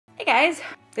Hey guys,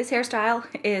 this hairstyle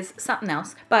is something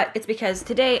else, but it's because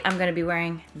today I'm gonna be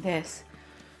wearing this.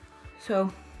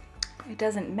 So it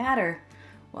doesn't matter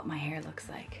what my hair looks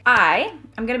like. I'm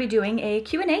gonna be doing a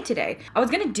Q&A today. I was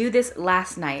gonna do this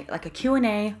last night, like a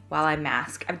Q&A while I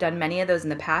mask. I've done many of those in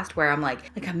the past where I'm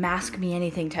like a mask me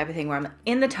anything type of thing where I'm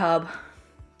in the tub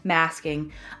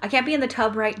masking. I can't be in the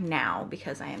tub right now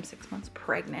because I am 6 months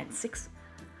pregnant. 6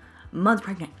 months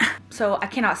pregnant. So I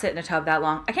cannot sit in a tub that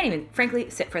long. I can't even, frankly,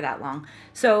 sit for that long.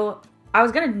 So I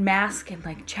was gonna mask and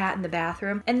like chat in the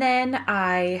bathroom. And then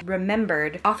I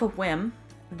remembered off a whim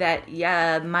that,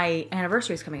 yeah, my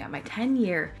anniversary is coming up, my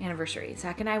 10-year anniversary.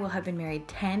 Zach and I will have been married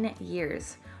 10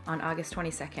 years on August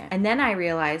 22nd. And then I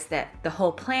realized that the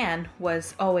whole plan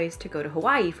was always to go to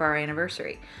Hawaii for our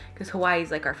anniversary, because Hawaii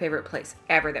is like our favorite place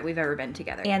ever that we've ever been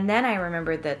together. And then I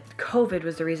remembered that COVID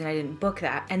was the reason I didn't book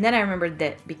that. And then I remembered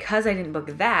that because I didn't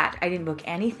book that, I didn't book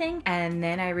anything. And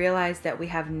then I realized that we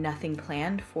have nothing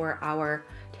planned for our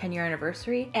 10-year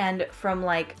anniversary. And from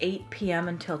like 8 p.m.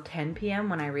 until 10 p.m.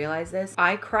 when I realized this,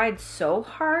 I cried so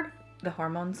hard, the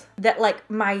hormones, that like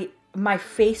my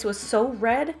face was so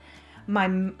red.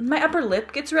 My upper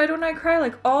lip gets red when I cry.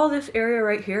 Like all this area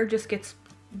right here just gets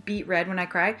beet red when I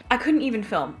cry. I couldn't even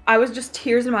film. I was just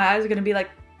tears in my eyes gonna be like,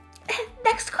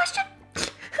 next question.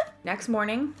 Next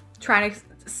morning, trying to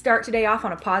start today off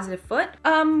on a positive foot.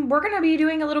 We're gonna be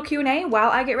doing a little Q&A while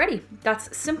I get ready.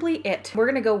 That's simply it. We're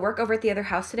gonna go work over at the other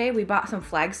house today. We bought some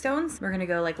flagstones. We're gonna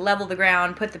go like level the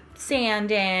ground, put the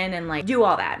sand in, and like do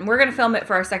all that. And we're gonna film it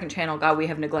for our second channel. God, we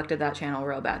have neglected that channel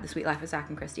real bad. The Sweet Life of Zach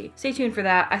and Kristi. Stay tuned for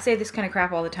that. I say this kind of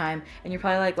crap all the time, and you're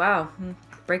probably like, wow,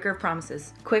 breaker of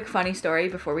promises. Quick funny story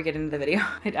before we get into the video.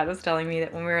 My dad was telling me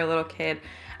that when we were a little kid,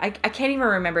 I can't even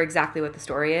remember exactly what the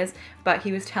story is, but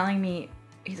he was telling me,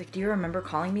 he's like, do you remember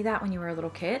calling me that when you were a little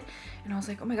kid? And I was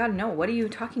like, oh my God, no, what are you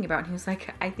talking about? And he was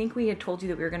like, I think we had told you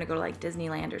that we were gonna go to like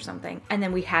Disneyland or something. And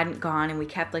then we hadn't gone and we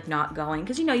kept like not going.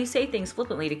 Cause you know, you say things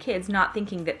flippantly to kids, not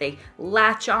thinking that they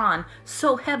latch on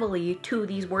so heavily to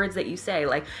these words that you say.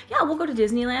 Like, yeah, we'll go to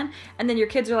Disneyland. And then your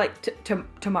kids are like,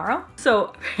 tomorrow?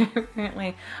 So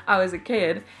apparently I was a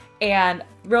kid and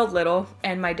real little,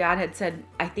 and my dad had said,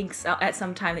 I think so, at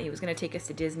some time that he was gonna take us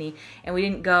to Disney, and we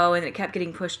didn't go, and it kept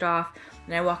getting pushed off.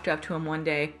 And I walked up to him one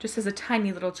day, just as a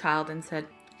tiny little child, and said,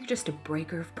 you're just a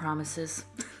breaker of promises.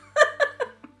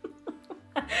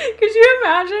 Could you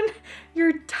imagine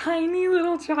your tiny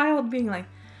little child being like,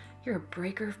 you're a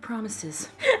breaker of promises?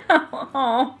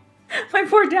 Oh, my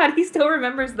poor dad, he still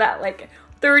remembers that like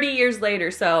 30 years later.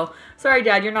 So sorry,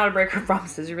 Dad, you're not a breaker of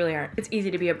promises. You really aren't. It's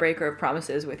easy to be a breaker of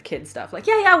promises with kid stuff. Like,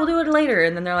 yeah, we'll do it later.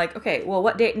 And then they're like, okay, well,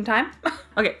 what date and time?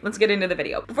 Okay, let's get into the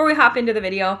video. Before we hop into the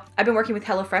video, I've been working with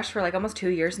HelloFresh for like almost 2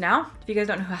 years now. If you guys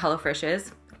don't know who HelloFresh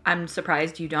is, I'm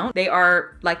surprised you don't. They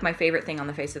are like my favorite thing on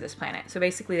the face of this planet. So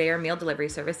basically they are a meal delivery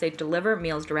service. They deliver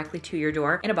meals directly to your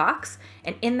door in a box.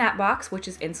 And in that box, which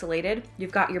is insulated,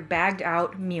 you've got your bagged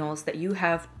out meals that you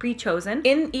have pre-chosen.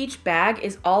 In each bag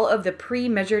is all of the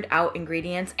pre-measured out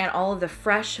ingredients and all of the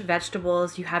fresh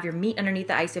vegetables. You have your meat underneath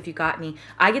the ice if you got any.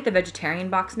 I get the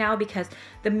vegetarian box now because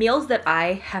the meals that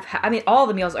I have I mean, all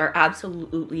the meals are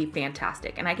absolutely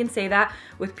fantastic. And I can say that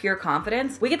with pure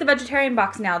confidence. We get the vegetarian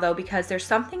box now though, because there's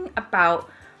something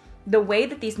about the way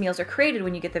that these meals are created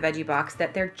when you get the veggie box,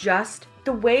 that they're just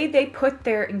the way they put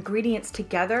their ingredients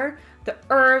together, the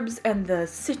herbs and the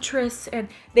citrus, and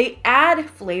they add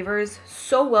flavors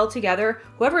so well together.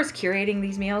 Whoever is curating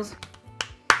these meals,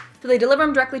 so they deliver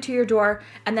them directly to your door,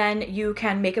 and then you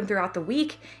can make them throughout the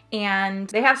week, and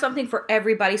they have something for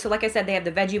everybody. So like I said, they have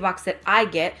the veggie box that I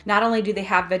get. Not only do they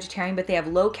have vegetarian, but they have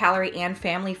low calorie and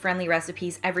family friendly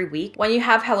recipes every week. When you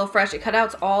have HelloFresh, it cuts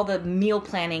out all the meal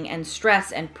planning and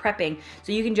stress and prepping,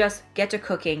 so you can just get to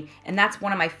cooking. And that's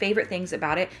one of my favorite things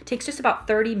about it. It takes just about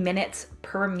 30 minutes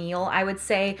per meal, I would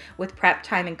say, with prep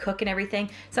time and cook and everything.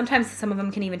 Sometimes some of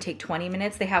them can even take 20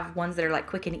 minutes. They have ones that are like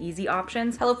quick and easy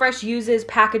options. HelloFresh uses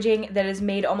packaging that is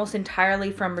made almost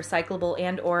entirely from recyclable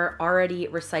and or already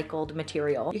recycled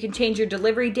material. You can change your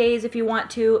delivery days if you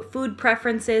want to, food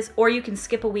preferences, or you can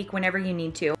skip a week whenever you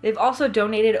need to. They've also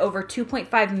donated over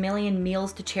 2.5 million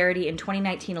meals to charity in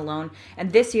 2019 alone,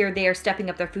 and this year they are stepping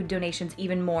up their food donations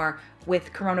even more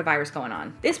with coronavirus going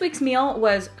on. This week's meal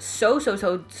was so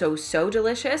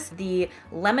delicious. The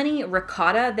lemony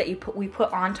ricotta that we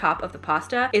put on top of the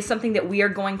pasta is something that we are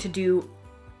going to do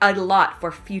a lot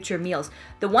for future meals.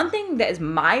 The one thing that is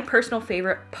my personal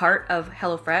favorite part of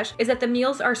HelloFresh is that the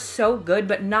meals are so good,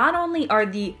 but not only are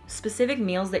the specific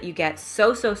meals that you get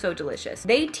so delicious,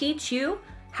 they teach you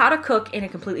how to cook in a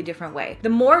completely different way. The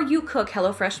more you cook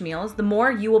HelloFresh meals, the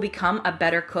more you will become a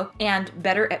better cook and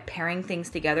better at pairing things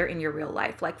together in your real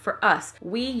life. Like for us,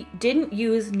 we didn't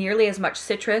use nearly as much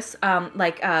citrus,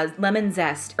 like lemon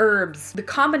zest, herbs. The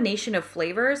combination of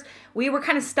flavors, we were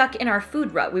kind of stuck in our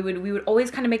food rut. We would always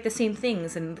kind of make the same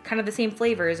things and kind of the same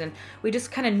flavors, and we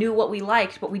just kind of knew what we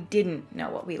liked, but we didn't know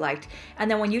what we liked. And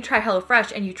then when you try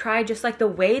HelloFresh and you try just like the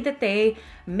way that they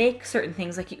make certain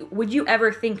things, like would you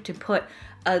ever think to put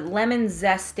a lemon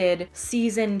zested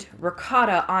seasoned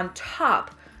ricotta on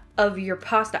top of your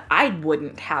pasta? I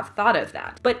wouldn't have thought of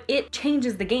that, but it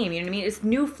changes the game. You know what I mean? It's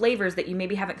new flavors that you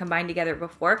maybe haven't combined together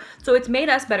before. So it's made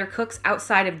us better cooks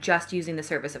outside of just using the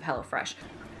service of HelloFresh.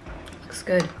 Looks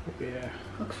good. Yeah.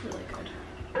 Looks really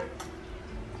good.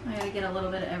 I gotta get a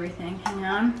little bit of everything. Hang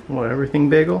on. What, everything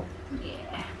bagel?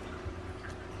 Yeah.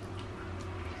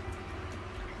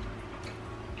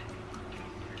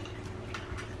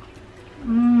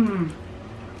 Mmm.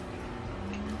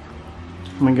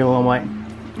 I'm gonna get a little white.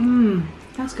 Mmm.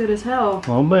 That's good as hell. A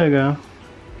little bigger.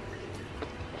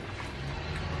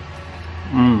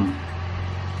 Mmm.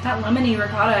 That lemony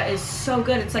ricotta is so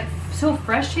good. It's like so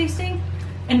fresh tasting,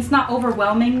 and it's not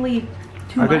overwhelmingly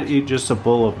too much. I could eat just a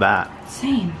bowl of that.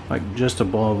 Same. Like just a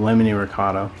bowl of lemony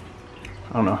ricotta.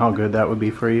 I don't know how good that would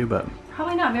be for you, but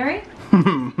Probably not very.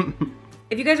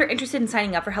 If you guys are interested in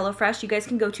signing up for HelloFresh, you guys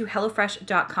can go to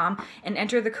HelloFresh.com and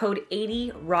enter the code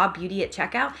 80RawBeauty at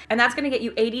checkout. And that's gonna get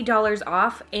you $80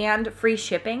 off and free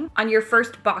shipping on your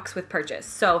first box with purchase.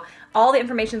 So all the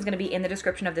information is gonna be in the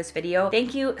description of this video.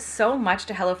 Thank you so much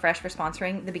to HelloFresh for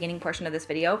sponsoring the beginning portion of this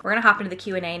video. We're gonna hop into the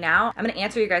Q&A now. I'm gonna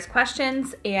answer your guys'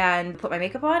 questions and put my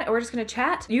makeup on, and we're just gonna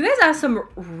chat. You guys asked some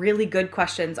really good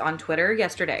questions on Twitter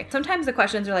yesterday. Sometimes the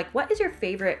questions are like, what is your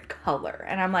favorite color?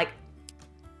 And I'm like,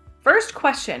 first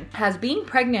question, has being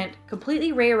pregnant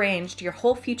completely rearranged your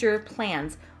whole future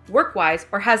plans work-wise,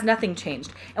 or has nothing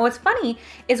changed? And what's funny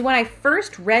is when I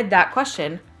first read that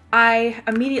question, I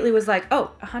immediately was like,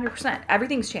 oh, 100%,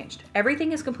 everything's changed.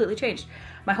 Everything has completely changed.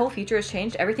 My whole future has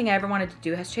changed. Everything I ever wanted to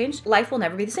do has changed. Life will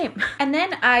never be the same. And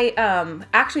then I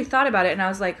actually thought about it and I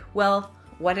was like, well,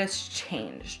 what has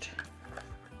changed?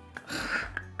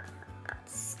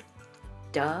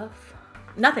 Stuff?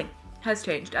 Nothing has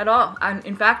changed at all.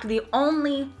 In fact, the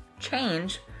only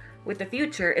change with the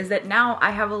future is that now I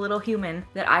have a little human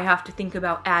that I have to think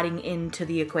about adding into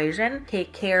the equation,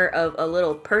 take care of a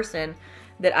little person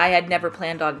that I had never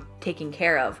planned on taking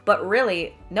care of. But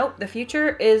really, nope, the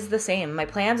future is the same. My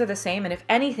plans are the same, and if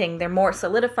anything, they're more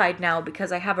solidified now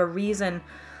because I have a reason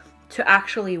to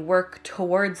actually work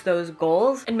towards those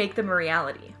goals and make them a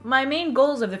reality. My main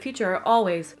goals of the future are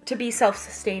always to be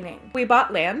self-sustaining. We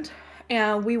bought land,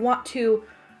 and we want to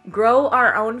grow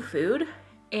our own food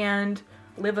and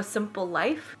live a simple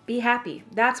life. Be happy.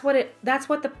 That's what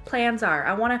the plans are.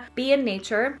 I want to be in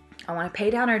nature. I want to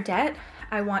pay down our debt.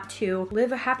 I want to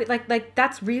live a happy, like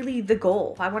that's really the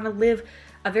goal. I want to live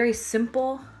a very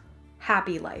simple,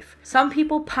 happy life. Some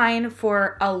people pine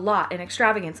for a lot and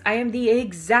extravagance. I am the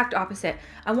exact opposite.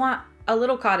 I want a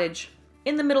little cottage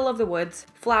in the middle of the woods,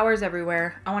 flowers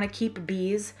everywhere. I want to keep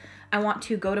bees. I want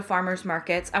to go to farmers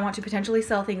markets. I want to potentially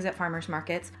sell things at farmers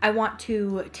markets. I want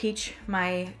to teach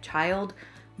my child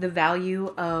the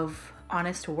value of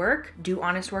honest work, do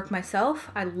honest work myself.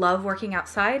 I love working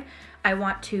outside. I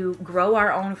want to grow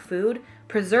our own food,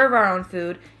 preserve our own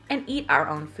food, and eat our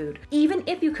own food. Even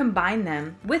if you combine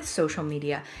them with social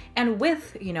media and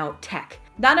with, tech,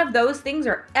 none of those things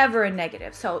are ever a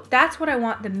negative. So that's what I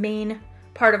want the main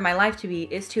part of my life to be,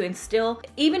 is to instill,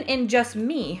 even in just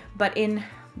me, but in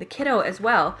the kiddo as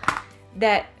well,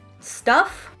 that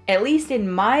stuff, at least in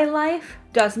my life,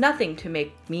 does nothing to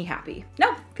make me happy.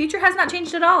 No, future has not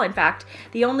changed at all. In fact,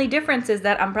 the only difference is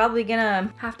that I'm probably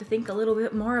gonna have to think a little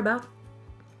bit more about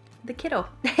the kiddo.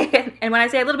 And when I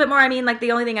say a little bit more, I mean like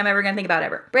the only thing I'm ever gonna think about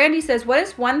ever. Brandy says, what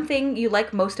is one thing you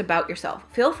like most about yourself?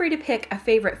 Feel free to pick a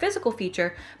favorite physical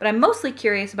feature, but I'm mostly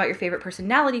curious about your favorite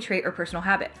personality trait or personal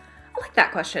habit. I like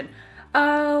that question.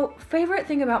 Favorite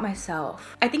thing about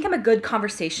myself. I think I'm a good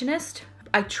conversationist.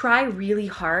 I try really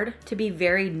hard to be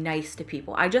very nice to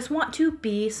people. I just want to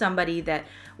be somebody that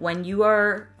when you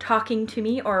are talking to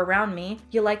me or around me,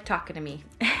 you like talking to me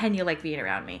and you like being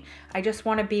around me. I just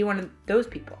want to be one of those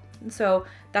people. And so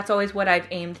that's always what I've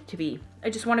aimed to be. I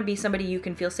just want to be somebody you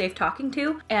can feel safe talking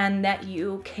to, and that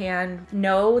you can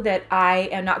know that I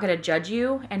am not going to judge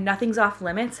you and nothing's off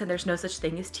limits, and there's no such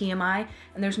thing as TMI,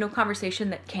 and there's no conversation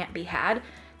that can't be had.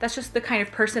 That's just the kind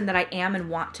of person that I am and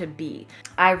want to be.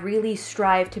 I really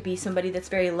strive to be somebody that's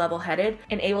very level-headed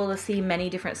and able to see many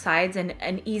different sides, and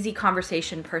an easy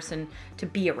conversation person to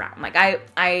be around. Like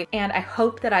I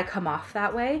hope that I come off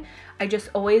that way. I just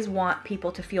always want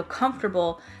people to feel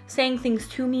comfortable saying things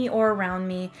to me or around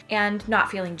me and not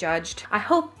feeling judged. I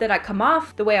hope that I come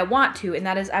off the way I want to, and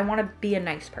that is I want to be a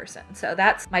nice person. So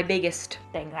that's my biggest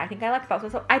thing that I think I like about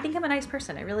myself. I think I'm a nice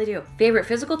person. I really do. Favorite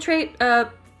physical trait? I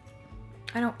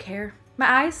don't care.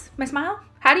 My eyes? My smile?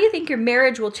 How do you think your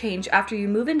marriage will change after you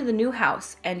move into the new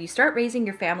house and you start raising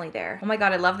your family there? Oh my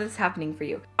God, I love this happening for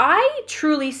you. I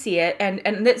truly see it,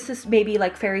 and this is maybe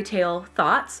like fairy tale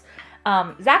thoughts.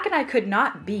 Zach and I could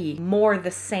not be more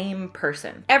the same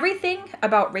person. Everything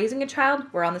about raising a child,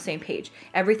 we're on the same page.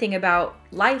 Everything about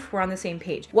life, we're on the same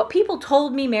page. What people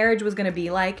told me marriage was gonna be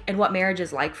like and what marriage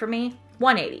is like for me,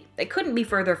 180. They couldn't be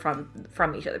further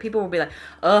from each other. People will be like,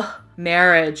 ugh,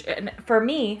 marriage. And for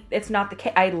me, it's not the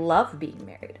case. I love being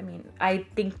married. I mean, I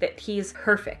think that he's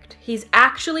perfect. He's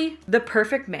actually the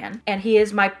perfect man, and he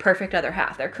is my perfect other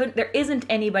half. There isn't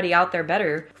anybody out there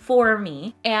better for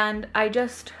me, and I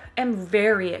just am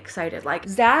very excited. Like,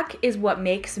 Zach is what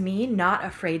makes me not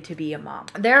afraid to be a mom.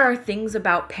 There are things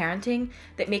about parenting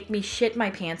that make me shit my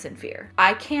pants in fear.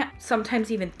 I can't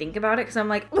sometimes even think about it because I'm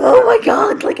like, oh my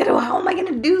God, like, how am I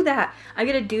gonna do that? I'm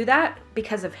gonna do that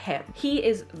because of him. He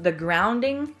is the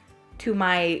grounding to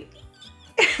my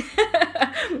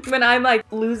when I'm like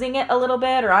losing it a little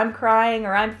bit, or I'm crying,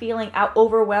 or I'm feeling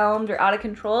overwhelmed or out of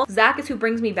control. Zach is who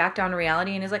brings me back down to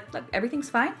reality and is like, look, everything's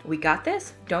fine. We got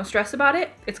this. Don't stress about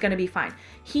it. It's gonna be fine.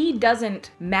 He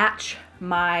doesn't match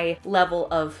my level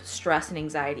of stress and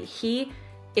anxiety. He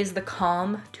is the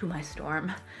calm to my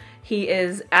storm. He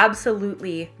is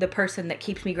absolutely the person that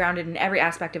keeps me grounded in every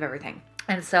aspect of everything.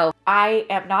 And so I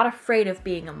am not afraid of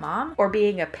being a mom or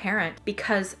being a parent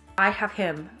because I have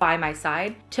him by my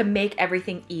side to make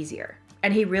everything easier.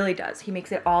 And he really does. He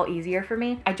makes it all easier for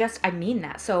me. I mean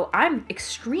that. So I'm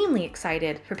extremely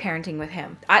excited for parenting with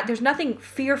him. There's nothing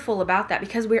fearful about that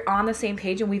because we're on the same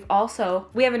page, and we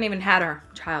haven't even had our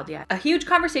child yet. A huge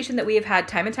conversation that we have had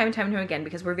time and time and time and time again,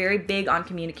 because we're very big on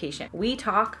communication. We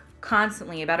talk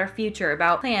constantly about our future,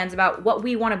 about plans, about what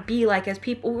we want to be like as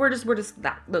people. We're just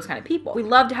those kind of people. We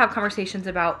love to have conversations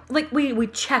about, like, we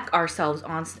check ourselves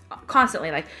on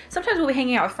constantly. Like, sometimes we'll be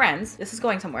hanging out with friends. This is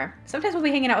going somewhere. Sometimes we'll be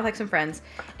hanging out with like some friends,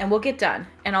 and we'll get done,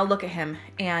 and I'll look at him,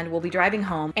 and we'll be driving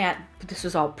home, and this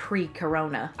was all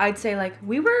pre-corona. I'd say, like,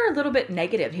 we were a little bit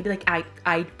negative. He'd be like,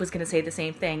 I was gonna say the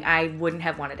same thing. I wouldn't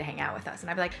have wanted to hang out with us. And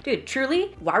I'd be like, dude,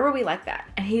 truly, why were we like that?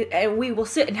 And we will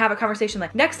sit and have a conversation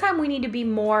like, next time we need to be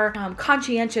more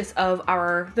conscientious of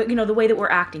the way that we're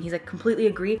acting. He's like, completely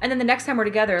agree. And then the next time we're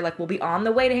together, like, we'll be on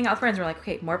the way to hang out with friends. We're like,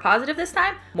 okay, more positive this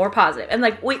time, more positive. And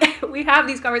like, we have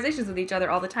these conversations with each other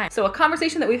all the time. So a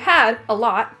conversation that we've had a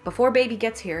lot before baby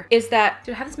gets here is that,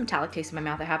 dude, I have this metallic taste in my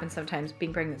mouth that happens sometimes.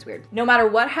 Being pregnant is weird. No matter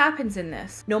what happens in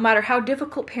this, no matter how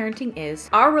difficult parenting is,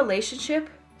 our relationship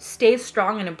stays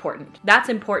strong and important. That's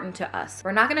important to us.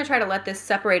 We're not gonna try to let this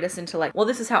separate us into like, well,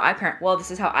 this is how I parent. Well,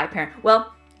 this is how I parent.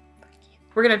 Well,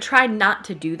 we're gonna try not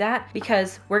to do that,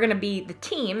 because we're gonna be the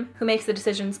team who makes the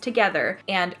decisions together,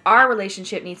 and our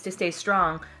relationship needs to stay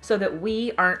strong so that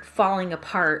we aren't falling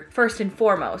apart first and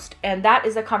foremost. And that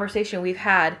is a conversation we've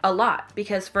had a lot,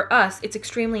 because for us, it's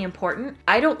extremely important.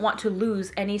 I don't want to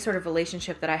lose any sort of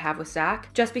relationship that I have with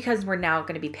Zach just because we're now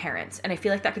gonna be parents. And I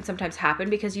feel like that can sometimes happen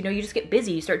because, you just get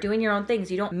busy, you start doing your own things,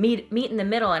 you don't meet in the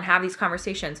middle and have these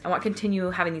conversations. I want to continue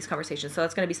having these conversations. So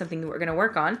that's gonna be something that we're gonna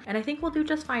work on, and I think we'll do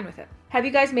just fine with it. Have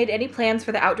you guys made any plans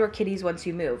for the outdoor kitties once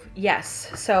you move?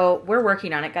 Yes. So we're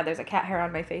working on it. God, there's a cat hair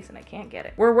on my face and I can't get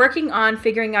it. We're working on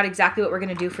figuring out exactly what we're going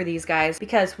to do for these guys,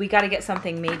 because we got to get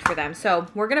something made for them. So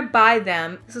we're going to buy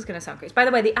them. This is going to sound crazy. By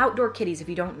the way, the outdoor kitties, if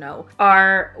you don't know,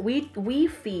 we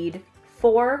feed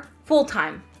 4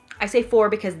 full-time. I say 4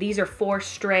 because these are 4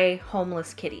 stray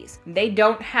homeless kitties. They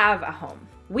don't have a home.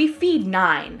 We feed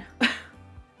 9.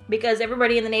 Because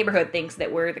everybody in the neighborhood thinks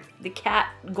that we're the cat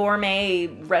gourmet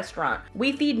restaurant.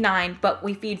 We feed 9, but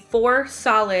we feed 4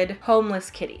 solid homeless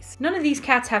kitties. None of these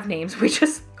cats have names. We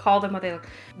just call them what they look.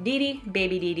 Dee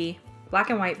baby Dee, black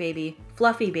and white baby,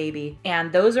 fluffy baby,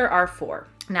 and those are our 4.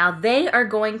 Now they are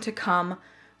going to come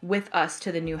with us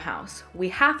to the new house. We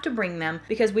have to bring them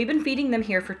because we've been feeding them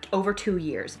here for over 2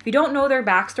 years. If you don't know their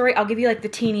backstory, I'll give you like the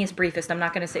teeniest, briefest. I'm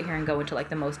not gonna sit here and go into like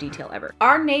the most detail ever.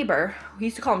 Our neighbor, we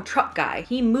used to call him Truck Guy,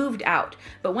 he moved out.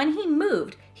 But when he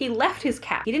moved, he left his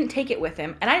cat. He didn't take it with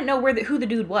him, and I didn't know who the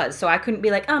dude was, so I couldn't be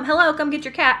like, hello, come get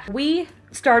your cat. We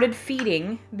started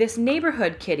feeding this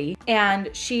neighborhood kitty,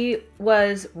 and she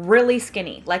was really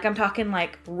skinny. Like, I'm talking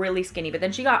like really skinny, but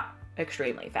then she got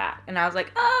extremely fat. And I was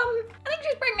like, I think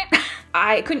she's pregnant.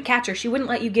 I couldn't catch her. She wouldn't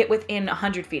let you get within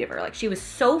 100 feet of her. Like, she was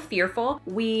so fearful.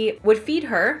 We would feed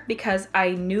her because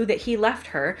I knew that he left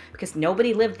her because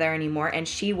nobody lived there anymore. And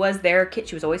she was their kid.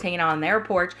 She was always hanging out on their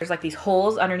porch. There's like these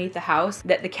holes underneath the house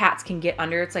that the cats can get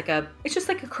under. It's just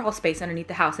like a crawl space underneath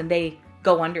the house, and they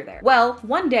go under there. Well,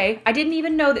 one day I didn't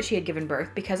even know that she had given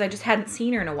birth because I just hadn't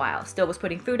seen her in a while. Still was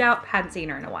putting food out, hadn't seen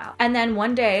her in a while. And then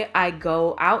one day I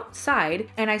go outside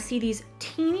and I see these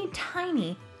teeny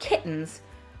tiny kittens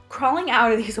crawling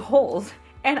out of these holes.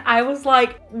 And I was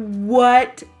like,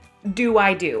 what do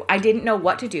I do? I didn't know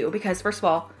what to do because, first of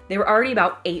all, they were already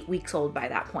about 8 weeks old by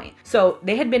that point. So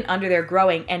they had been under there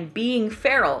growing and being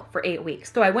feral for 8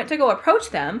 weeks. So I went to go approach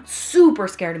them, super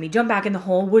scared of me, jump back in the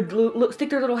hole, would stick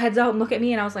their little heads out and look at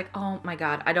me. And I was like, oh my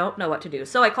God, I don't know what to do.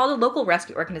 So I called a local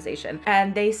rescue organization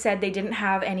and they said they didn't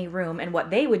have any room. And what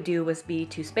they would do was be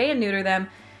to spay and neuter them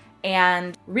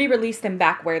and re-release them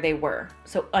back where they were,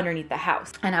 so underneath the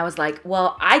house. And I was like,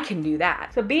 well, I can do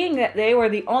that. So being that they were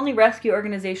the only rescue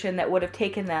organization that would have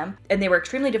taken them, and they were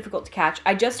extremely difficult to catch,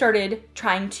 I just started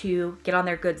trying to get on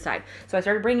their good side. So I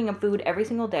started bringing them food every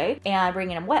single day, and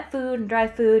bringing them wet food and dry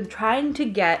food, trying to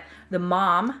get the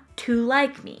mom to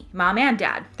like me. Mom and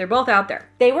dad, they're both out there.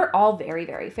 They were all very,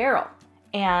 very feral,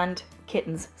 and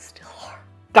kittens still are.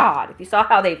 God, if you saw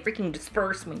how they freaking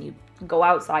disperse when you go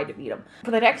outside to feed them. For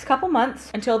the next couple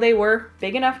months, until they were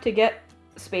big enough to get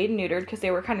spayed and neutered, because they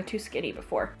were kind of too skinny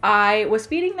before, I was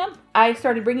feeding them. I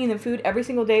started bringing them food every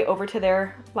single day over to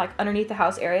their, like, underneath the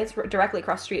house areas, directly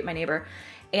across the street, my neighbor.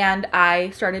 And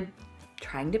I started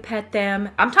trying to pet them.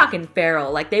 I'm talking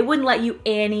feral, like they wouldn't let you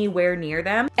anywhere near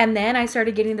them. And then I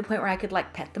started getting to the point where I could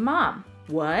like pet the mom.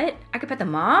 What? I could pet the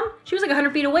mom? She was like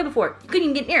 100 feet away before. You couldn't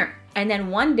even get near. And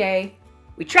then one day,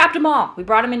 we trapped them all. We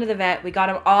brought them into the vet. We got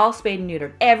them all spayed and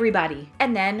neutered, everybody.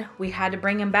 And then we had to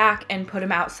bring them back and put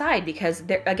them outside because,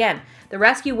 again, the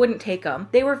rescue wouldn't take them.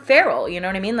 They were feral, you know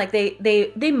what I mean? Like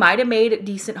they might have made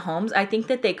decent homes. I think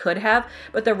that they could have,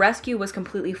 but the rescue was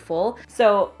completely full.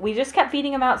 So we just kept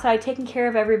feeding them outside, taking care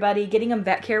of everybody, getting them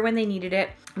vet care when they needed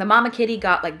it. The mama kitty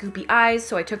got like goopy eyes,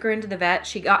 so I took her into the vet.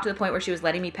 She got to the point where she was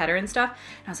letting me pet her and stuff.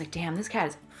 And I was like, damn, this cat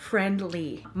is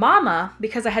friendly. Mama,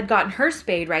 because I had gotten her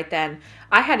spayed right then,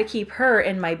 I had to keep her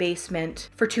in my basement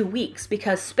for 2 weeks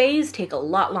because spays take a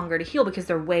lot longer to heal because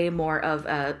they're way more of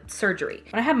a surgery.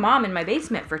 When I had mom in my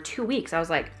basement for 2 weeks, I was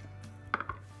like,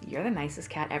 you're the nicest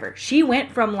cat ever. She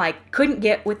went from like, couldn't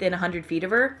get within 100 feet of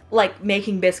her, like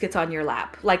making biscuits on your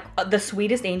lap, like the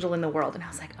sweetest angel in the world. And I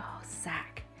was like, oh,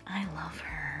 Zach, I love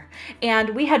her.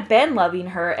 And we had been loving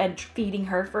her and feeding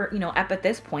her for, you know, up at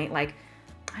this point, like,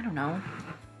 I don't know,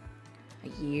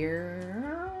 a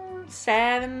year,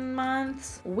 7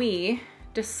 months. We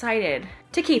decided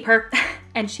to keep her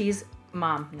and she's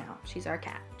mom now. She's our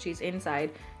cat. She's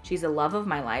inside. She's the love of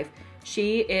my life.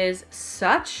 She is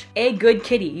such a good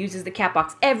kitty. Uses the cat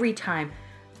box every time.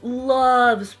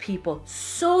 Loves people.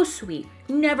 So sweet.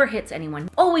 Never hits anyone.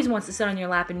 Always wants to sit on your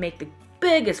lap and make the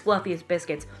biggest, fluffiest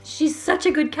biscuits. She's such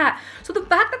a good cat. So the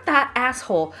fact that that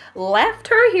asshole left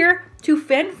her here to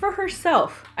fend for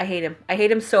herself, I hate him. I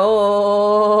hate him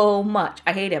so much.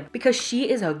 I hate him because she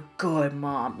is a good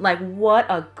mom. Like, what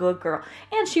a good girl.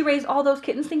 And she raised all those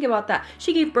kittens. Think about that.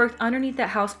 She gave birth underneath that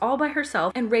house all by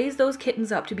herself and raised those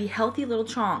kittens up to be healthy little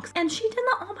chonks. And she did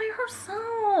that all by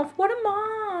herself. What a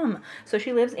mom. So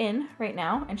she lives in right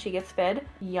now and she gets fed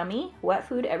yummy wet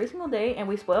food every single day, and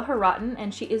we spoil her rotten,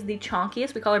 and she is the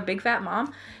chonkiest. We call her Big Fat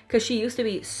Mom because she used to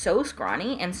be so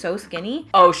scrawny and so skinny.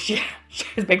 Oh, she's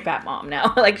Big Fat Mom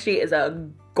now. Like, she is a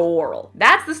girl.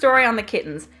 That's the story on the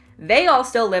kittens. They all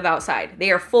still live outside.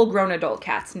 They are full-grown adult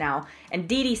cats now, and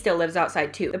Dee Dee still lives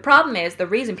outside too. The problem is, the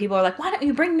reason people are like, why don't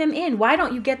you bring them in? Why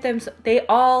don't you get them? They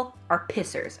all are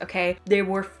pissers, okay? They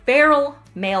were feral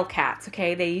male cats,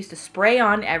 okay? They used to spray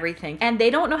on everything, and they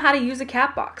don't know how to use a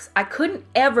cat box. I couldn't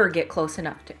ever get close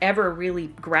enough to ever really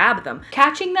grab them.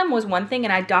 Catching them was one thing,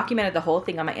 and I documented the whole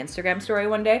thing on my Instagram story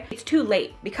one day. It's too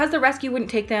late. Because the rescue wouldn't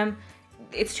take them,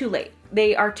 it's too late.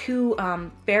 They are too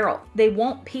feral. They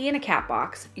won't pee in a cat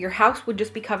box. Your house would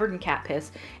just be covered in cat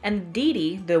piss. And Dee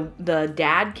Dee, the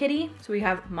dad kitty, so we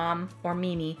have mom or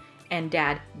Mimi and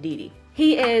dad Dee Dee.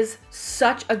 He is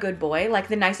such a good boy, like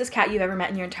the nicest cat you've ever met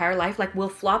in your entire life. Like, will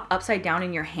flop upside down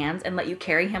in your hands and let you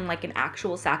carry him like an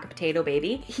actual sack of potato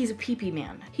baby. He's a pee-pee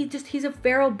man. He's a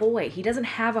feral boy. He doesn't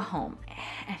have a home,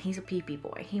 and he's a pee-pee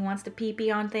boy. He wants to pee-pee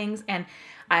on things, and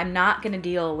I'm not gonna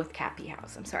deal with cat pee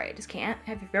house. I'm sorry, I just can't.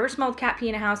 Have you ever smelled cat pee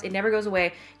in a house? It never goes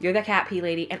away. You're the cat pee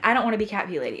lady, and I don't wanna be cat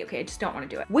pee lady, okay? I just don't wanna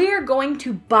do it. We're going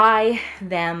to buy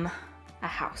them a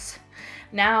house.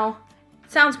 Now,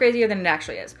 it sounds crazier than it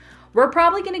actually is. we're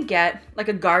probably gonna get like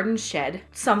a garden shed,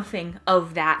 something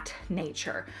of that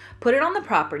nature. Put it on the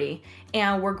property,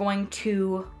 and we're going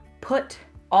to put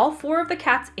all 4 of the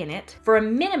cats in it for a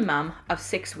minimum of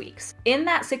 6 weeks. In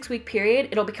that 6-week period,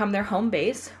 it'll become their home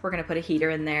base. We're gonna put a heater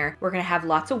in there. We're gonna have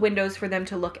lots of windows for them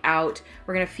to look out.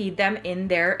 We're gonna feed them in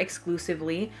there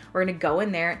exclusively. We're gonna go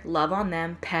in there, love on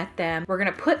them, pet them. We're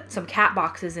gonna put some cat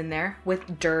boxes in there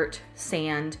with dirt,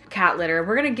 sand, cat litter.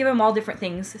 We're gonna give them all different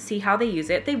things, see how they use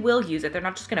it. They will use it. They're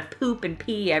not just gonna poop and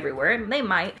pee everywhere, and they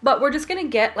might, but we're just gonna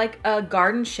get like a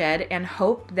garden shed and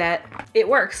hope that it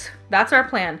works. That's our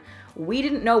plan. We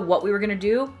didn't know what we were gonna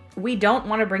do. We don't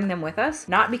want to bring them with us,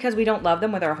 not because we don't love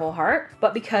them with our whole heart,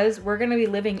 but because we're going to be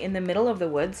living in the middle of the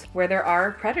woods where there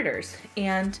are predators.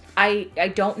 And I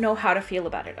don't know how to feel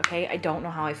about it, okay? I don't know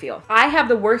how I feel. I have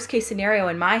the worst case scenario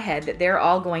in my head that they're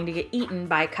all going to get eaten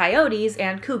by coyotes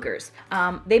and cougars.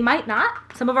 They might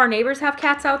not. Some of our neighbors have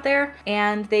cats out there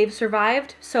and they've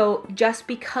survived. So just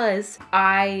because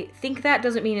I think that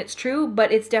doesn't mean it's true,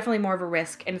 but it's definitely more of a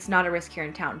risk, and it's not a risk here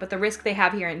in town. But the risk they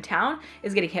have here in town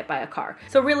is getting hit by a car.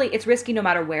 So really, it's risky no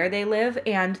matter where they live,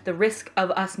 and the risk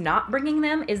of us not bringing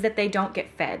them is that they don't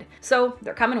get fed. So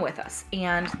they're coming with us,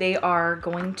 and they are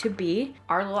going to be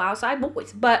our little outside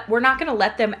boys. But we're not gonna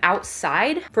let them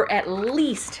outside for at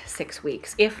least 6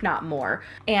 weeks, if not more.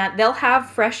 And they'll have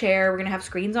fresh air. We're gonna have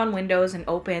screens on windows and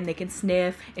open. They can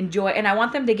sniff, enjoy, and I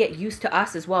want them to get used to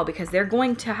us as well, because they're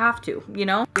going to have to, you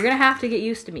know? You're gonna have to get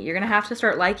used to me. You're gonna have to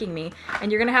start liking me,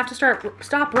 and you're gonna have to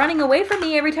stop running away from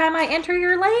me every time I enter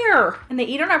your lair. And they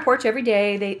eat on our porch every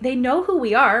day. They know who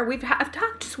we are. I've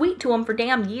talked sweet to them for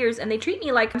damn years, and they treat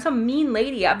me like I'm some mean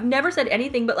lady. I've never said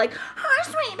anything but like, "Hi,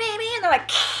 sweet baby," and they're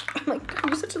like, I'm like, God,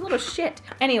 you're such a little shit.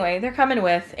 Anyway, they're coming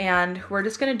with, and we're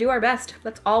just gonna do our best.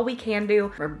 That's all we can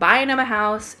do. We're buying them a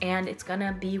house, and it's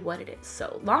gonna be what it is.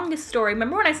 So, longest story.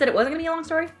 Remember when I said it wasn't gonna be a long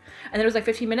story? And then it was like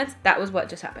 15 minutes? That was what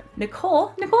just happened.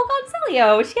 Nicole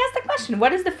Gonzalio, she asked the question,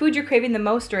 what is the food you're craving the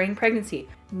most during pregnancy?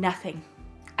 Nothing.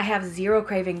 I have 0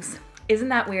 cravings. Isn't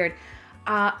that weird?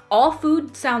 All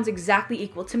food sounds exactly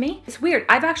equal to me. It's weird.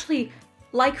 I've actually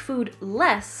like food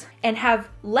less and have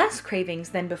less cravings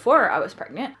than before I was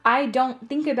pregnant. I don't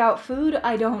think about food.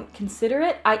 I don't consider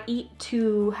it. I eat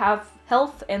to have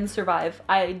health and survive.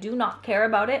 I do not care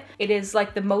about it. It is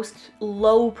like the most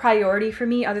low priority for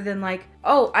me, other than like,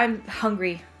 oh, I'm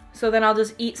hungry, so then I'll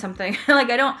just eat something. Like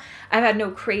I've had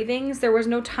no cravings. There was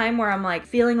no time where I'm like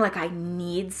feeling like I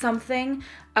need something.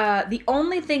 The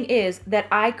only thing is that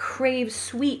I crave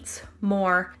sweets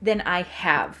more than I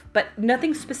have, but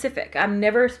nothing specific. I'm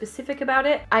never specific about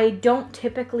it. I don't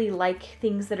typically like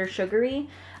things that are sugary.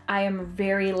 I am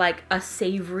very like a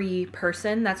savory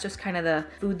person. That's just kind of the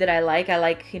food that I like. I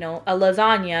like, you know, a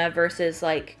lasagna versus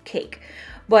like cake.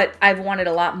 But I've wanted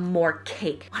a lot more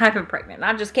cake when I've been pregnant.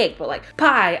 Not just cake, but like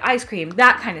pie, ice cream,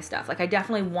 that kind of stuff. Like I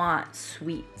definitely want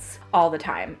sweets all the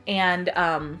time. And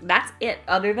that's it.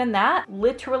 Other than that,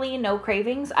 literally no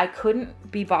cravings. I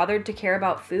couldn't be bothered to care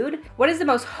about food. What is the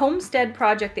most homestead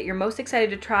project that you're most excited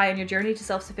to try on your journey to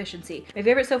self-sufficiency? My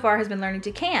favorite so far has been learning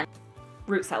to can.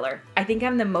 Root cellar. I think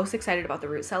I'm the most excited about the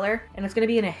root cellar, and it's gonna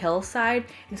be in a hillside,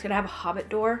 and it's gonna have a hobbit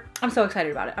door. I'm so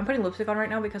excited about it. I'm putting lipstick on right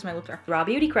now because my lips are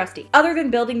RawBeautyKristi. Other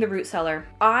than building the root cellar,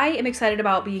 I am excited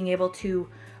about being able to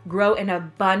grow an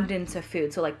abundance of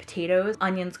food. So like potatoes,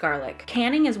 onions, garlic.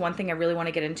 Canning is one thing I really want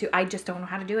to get into. I just don't know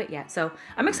how to do it yet. So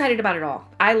I'm excited about it all.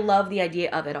 I love the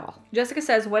idea of it all. Jessica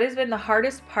says, what has been the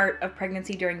hardest part of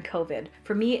pregnancy during COVID?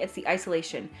 For me, it's the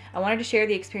isolation. I wanted to share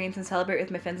the experience and celebrate with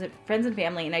my friends and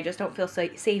family, and I just don't feel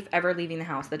safe ever leaving the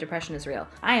house. The depression is real.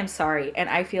 I am sorry, and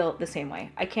I feel the same way.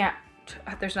 I can't,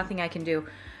 there's nothing I can do.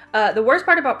 The worst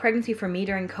part about pregnancy for me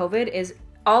during COVID is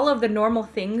all of the normal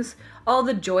things, all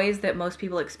the joys that most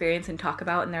people experience and talk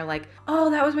about, and they're like, oh,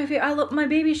 that was my favorite. I love my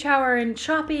baby shower and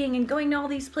shopping and going to all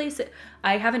these places.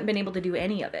 I haven't been able to do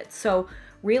any of it. So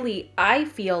really, I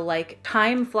feel like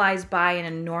time flies by in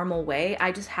a normal way.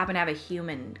 I just happen to have a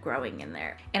human growing in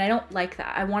there. And I don't like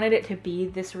that. I wanted it to be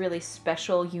this really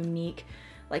special, unique,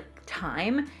 like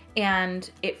time, and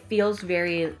it feels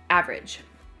very average.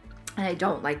 And I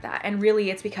don't like that. And really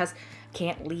it's because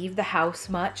can't leave the house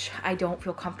much. I don't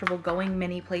feel comfortable going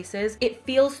many places. It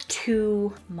feels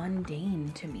too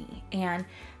mundane to me. And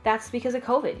that's because of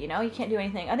COVID, you know? You can't do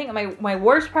anything. I think my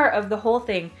worst part of the whole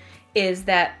thing is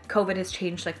that COVID has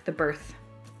changed like the birth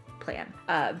plan.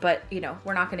 But you know,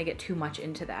 we're not gonna get too much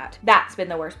into that. That's been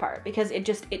the worst part, because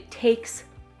it takes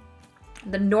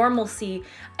the normalcy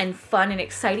and fun and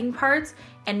exciting parts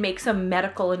and make some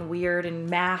medical and weird and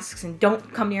masks and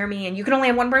don't come near me and you can only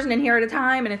have one person in here at a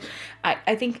time. And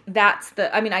I think that's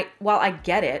the, I mean, while I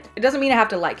get it, it doesn't mean I have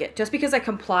to like it. Just because I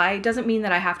comply doesn't mean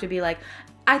that I have to be like,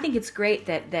 I think it's great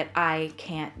that I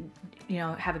can't, you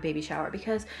know, have a baby shower,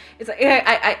 because it's like,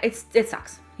 it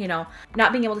sucks, you know,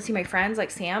 not being able to see my friends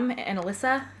like Sam and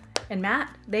Alyssa and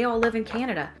Matt. They all live in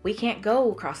Canada. We can't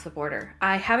go across the border.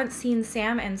 I haven't seen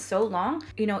Sam in so long.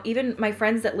 You know, even my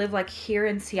friends that live like here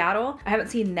in Seattle, I haven't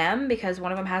seen them because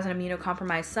one of them has an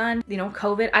immunocompromised son, you know,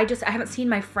 COVID. I haven't seen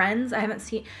my friends. I haven't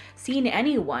seen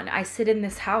anyone. I sit in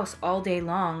this house all day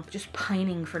long just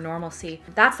pining for normalcy.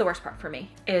 That's the worst part for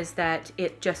me, is that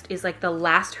it just is like the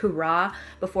last hurrah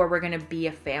before we're gonna be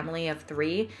a family of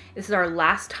 3. This is our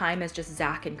last time as just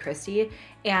Zach and Kristi,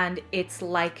 and it's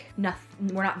like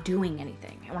nothing, we're not doing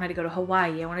anything. I wanted to go to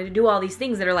Hawaii. I wanted to do all these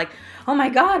things that are like, oh my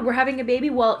God, we're having a baby.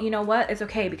 Well, you know what? It's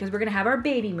okay, because we're gonna have our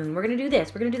baby moon. We're gonna do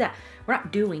this, we're gonna do that. We're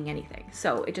not doing anything.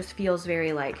 So it just feels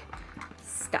very like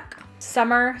stuck.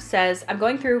 Summer says, I'm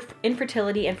going through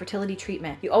infertility and fertility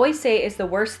treatment. You always say it's the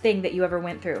worst thing that you ever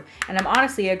went through, and I'm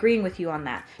honestly agreeing with you on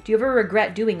that. Do you ever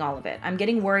regret doing all of it? I'm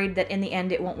getting worried that in the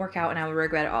end it won't work out and I will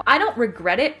regret it all. I don't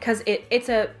regret it, because it's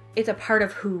a part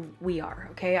of who we are,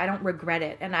 okay? I don't regret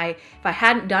it, and if I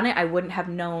hadn't done it, I wouldn't have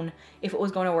known if it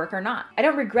was going to work or not. I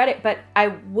don't regret it, but I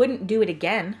wouldn't do it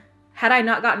again. Had I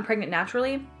not gotten pregnant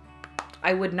naturally,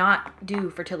 I would not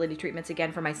do fertility treatments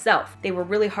again for myself. They were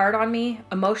really hard on me,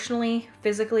 emotionally,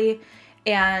 physically,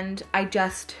 and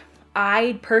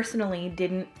I personally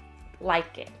didn't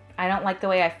like it. I don't like the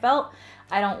way I felt.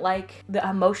 I don't like the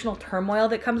emotional turmoil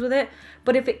that comes with it.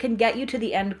 But if it can get you to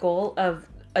the end goal of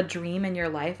a dream in your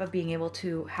life of being able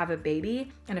to have a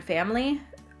baby and a family,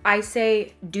 I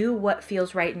say do what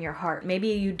feels right in your heart. Maybe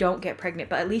you don't get pregnant,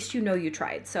 but at least you know you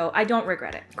tried. So I don't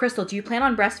regret it. Crystal, do you plan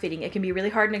on breastfeeding? It can be really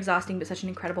hard and exhausting, but such an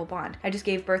incredible bond. I just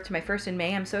gave birth to my first in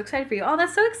May. I'm so excited for you. Oh,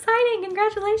 that's so exciting.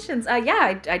 Congratulations.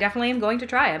 Yeah, I definitely am going to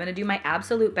try. I'm going to do my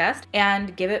absolute best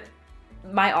and give it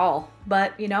my all.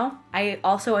 But you know, I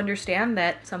also understand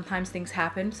that sometimes things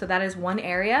happen. So that is one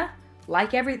area.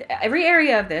 Like every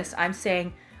area of this, I'm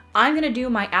saying, I'm gonna do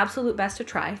my absolute best to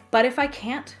try, but if I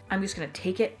can't, I'm just gonna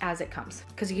take it as it comes,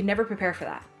 because you can never prepare for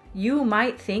that. You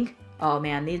might think, oh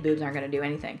man, these boobs aren't gonna do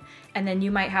anything. And then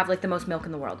you might have like the most milk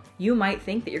in the world. You might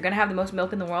think that you're gonna have the most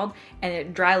milk in the world and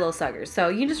it dry little suckers. So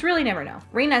you just really never know.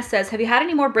 Rena says, have you had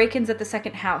any more break-ins at the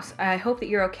second house? I hope that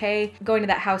you're okay going to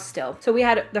that house still. So we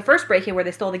had the first break-in where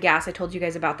they stole the gas. I told you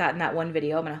guys about that in that one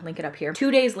video. I'm gonna link it up here.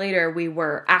 2 days later, we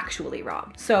were actually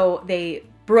robbed. So they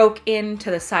broke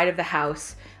into the side of the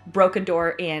house, broke a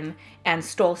door in, and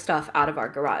stole stuff out of our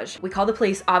garage. We called the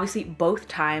police obviously both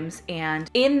times, and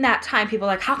in that time people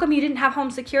are like, how come you didn't have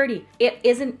home security? It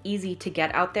isn't easy to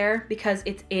get out there because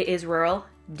it is rural.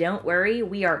 Don't worry,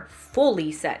 we are fully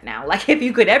set now. Like, if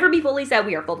you could ever be fully set,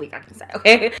 we are fully fucking set,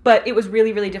 okay? But it was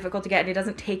really, really difficult to get, and it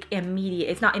doesn't take immediate.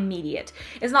 It's not immediate.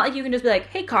 It's not like you can just be like,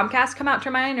 hey, Comcast, come out,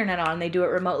 turn my internet on, and they do it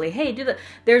remotely. Hey, do the...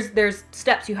 There's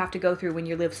steps you have to go through when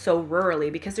you live so rurally,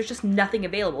 because there's just nothing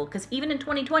available. Because even in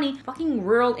 2020, fucking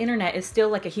rural internet is still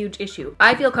like a huge issue.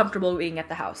 I feel comfortable being at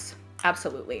the house.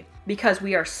 Absolutely. Because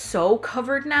we are so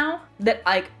covered now that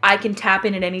like I can tap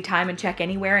in at any time and check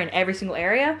anywhere in every single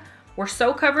area. We're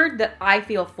so covered that I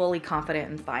feel fully confident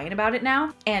and fine about it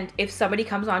now. And if somebody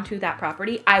comes onto that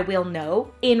property, I will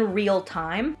know in real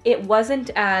time. It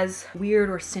wasn't as weird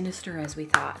or sinister as we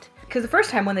thought. Because the first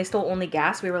time when they stole only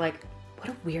gas, we were like, what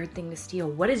a weird thing to steal.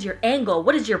 What is your angle?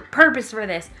 What is your purpose for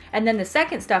this? And then the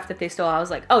second stuff that they stole, I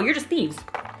was like, oh, you're just thieves.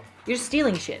 You're just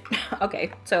stealing shit.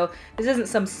 Okay, so this isn't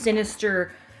some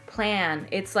sinister plan.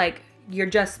 It's like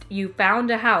you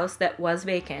found a house that was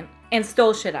vacant and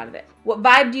stole shit out of it. What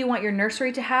vibe do you want your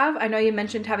nursery to have? I know you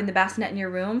mentioned having the bassinet in your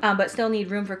room, but still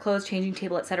need room for clothes, changing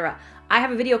table, etc. I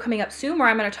have a video coming up soon where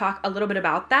I'm gonna talk a little bit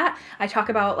about that. I talk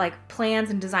about like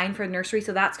plans and design for the nursery,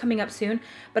 so that's coming up soon.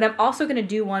 But I'm also gonna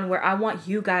do one where I want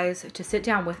you guys to sit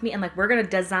down with me and like we're gonna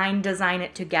design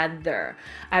it together.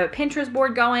 I have a Pinterest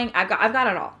board going. I've got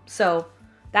it all. So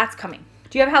that's coming.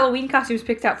 Do you have Halloween costumes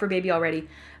picked out for baby already?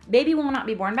 Baby will not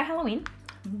be born by Halloween,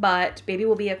 but baby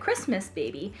will be a Christmas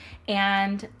baby,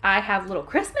 and I have little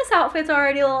Christmas outfits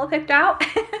already all picked out.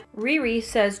 Riri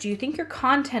says, do you think your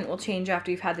content will change after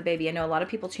you've had the baby? I know a lot of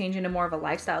people change into more of a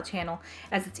lifestyle channel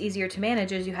as it's easier to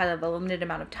manage as you have a limited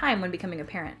amount of time when becoming a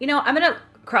parent. You know, I'm gonna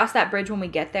cross that bridge when we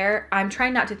get there. I'm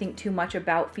trying not to think too much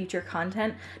about future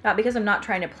content, not because I'm not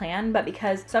trying to plan, but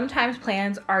because sometimes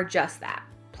plans are just that.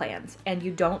 plans and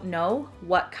you don't know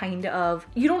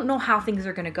you don't know how things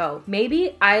are gonna go.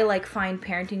 Maybe I like find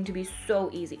parenting to be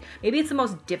so easy. Maybe it's the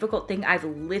most difficult thing I've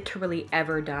literally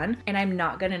ever done, and I'm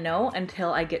not gonna know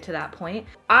until I get to that point.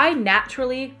 I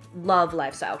naturally love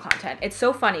lifestyle content. It's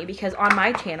so funny because on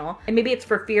my channel, and maybe it's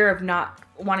for fear of not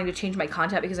wanting to change my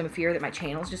content because I'm in fear that my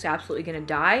channel is just absolutely gonna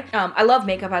die. I love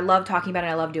makeup, I love talking about it,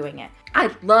 I love doing it.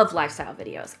 I love lifestyle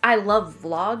videos. I love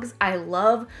vlogs. I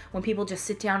love when people just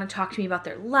sit down and talk to me about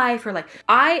their life, or like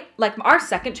our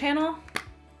second channel,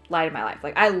 Light of My Life.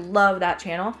 Like I love that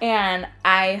channel and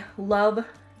I love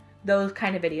those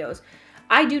kind of videos.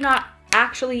 I do not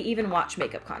actually even watch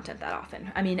makeup content that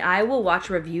often. I mean, I will watch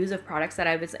reviews of products that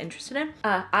I was interested in.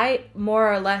 I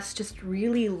more or less just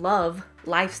really love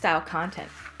lifestyle content.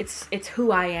 It's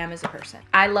who I am as a person.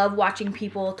 I love watching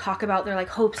people talk about their like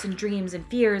hopes and dreams and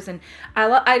fears, and I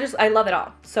love it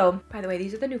all. So, by the way,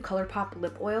 these are the new ColourPop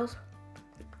lip oils.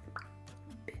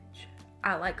 Bitch,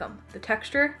 I like them. The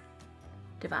texture,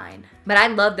 divine. But I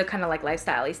love the kind of like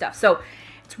lifestyle-y stuff. So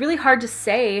it's really hard to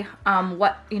say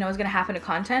what is gonna happen to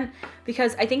content,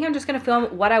 because I think I'm just gonna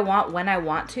film what I want when I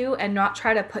want to and not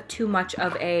try to put too much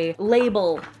of a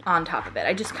label on top of it.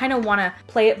 I just kind of want to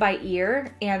play it by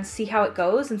ear and see how it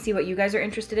goes and see what you guys are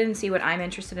interested in and see what I'm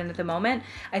interested in at the moment.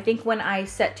 I think when I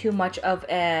set too much of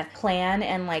a plan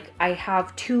and like I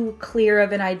have too clear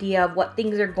of an idea of what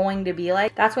things are going to be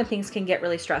like, that's when things can get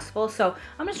really stressful. So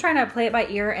I'm just trying to play it by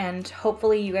ear, and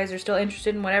hopefully you guys are still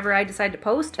interested in whatever I decide to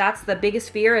post. That's the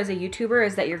biggest fear as a YouTuber,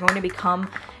 is that you're going to become,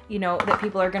 that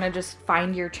people are going to just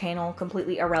find your channel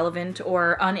completely irrelevant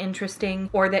or uninteresting,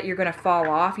 or that you're going to fall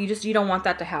off. You don't want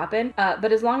that to happen.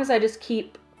 But as long as I just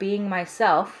keep being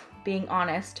myself, being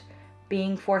honest,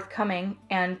 being forthcoming,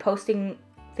 and posting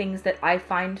things that I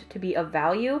find to be of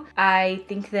value, I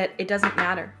think that it doesn't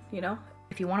matter,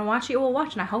 If you want to watch it, you'll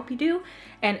watch, and I hope you do.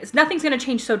 And nothing's going to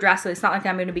change so drastically. It's not like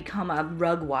I'm going to become a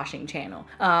rug washing channel.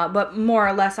 But more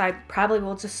or less, I probably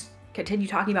will just continue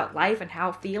talking about life and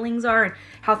how feelings are and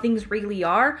how things really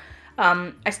are.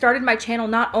 I started my channel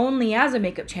not only as a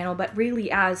makeup channel, but really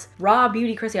as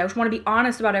RawBeautyKristi. I just want to be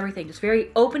honest about everything. Just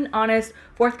very open, honest,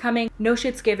 forthcoming, no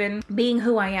shits given, being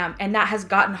who I am. And that has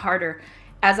gotten harder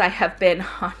as I have been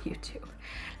on YouTube.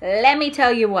 Let me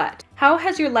tell you what. How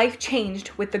has your life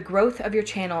changed with the growth of your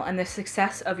channel and the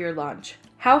success of your launch?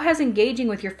 How has engaging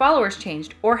with your followers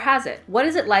changed, or has it? What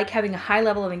is it like having a high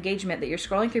level of engagement that you're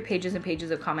scrolling through pages and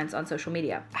pages of comments on social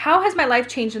media? How has my life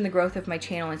changed in the growth of my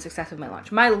channel and success of my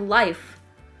launch? My life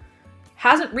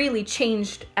hasn't really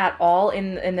changed at all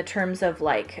in the terms of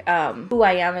like who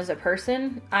I am as a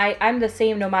person. I'm the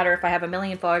same no matter if I have 1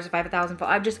 million followers, if I have 1,000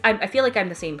 followers. I feel like I'm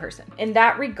the same person. In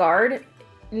that regard,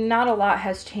 not a lot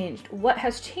has changed. What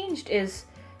has changed is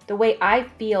the way I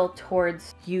feel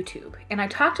towards YouTube. And I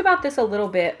talked about this a little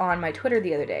bit on my Twitter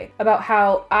the other day, about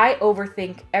how I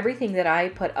overthink everything that I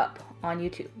put up on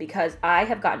YouTube, because I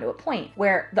have gotten to a point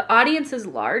where the audience is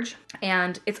large,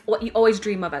 and it's what you always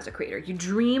dream of as a creator. You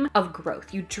dream of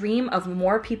growth. You dream of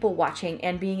more people watching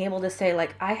and being able to say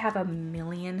like, I have 1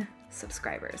 million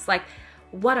subscribers. Like,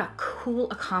 what a cool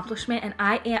accomplishment, and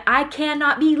I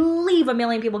cannot believe 1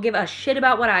 million people give a shit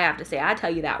about what I have to say. I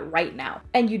tell you that right now.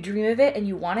 And you dream of it and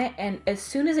you want it, and as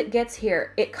soon as it gets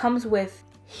here, it comes with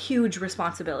huge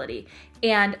responsibility.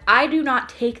 And I do not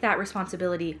take that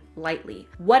responsibility lightly.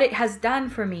 What it has done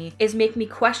for me is make me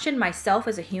question myself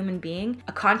as a human being,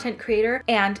 a content creator,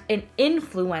 and an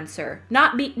influencer.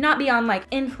 Not beyond like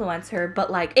influencer, but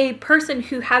like a person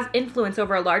who has influence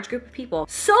over a large group of people.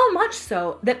 So much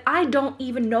so that I don't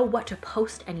even know what to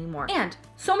post anymore. And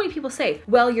so many people say,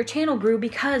 well, your channel grew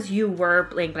because you were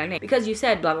blank, blank, blank, because you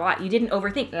said blah, blah, blah. You didn't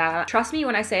overthink, blah, blah. Trust me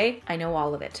when I say, I know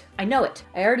all of it. I know it.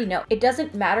 I already know. It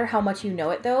doesn't matter how much you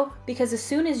know it though, because as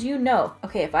soon as you know,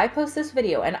 okay, if I post this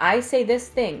video and I say this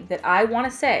thing that I want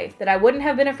to say, that I wouldn't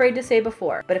have been afraid to say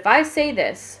before, but if I say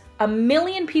this, 1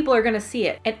 million people are gonna see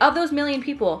it. And of those 1 million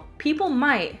people, people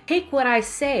might take what I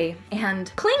say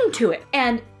and cling to it.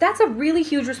 And that's a really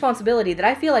huge responsibility that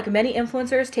I feel like many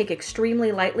influencers take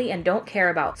extremely lightly and don't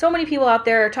care about. So many people out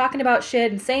there are talking about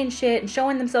shit and saying shit and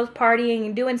showing themselves partying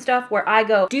and doing stuff where I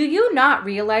go, do you not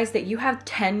realize that you have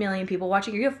 10 million people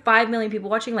watching, or you have 5 million people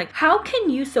watching? Like, how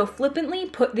can you so flippantly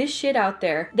put this shit out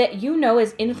there that you know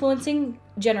is influencing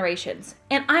generations?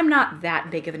 And I'm not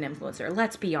that big of an influencer,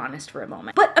 let's be honest for a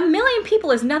moment. But 1 million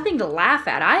people is nothing to laugh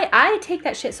at. I take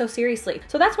that shit so seriously.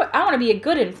 So that's what I want to be, a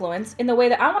good influence in the way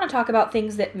that I want to talk about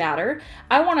things that matter.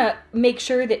 I want to make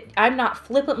sure that I'm not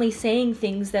flippantly saying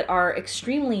things that are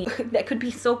extremely, that could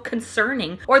be so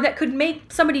concerning, or that could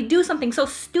make somebody do something so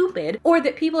stupid, or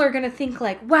that people are going to think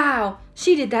like, wow,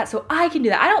 she did that, so I can do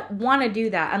that. I don't want to do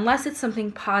that unless it's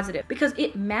something positive, because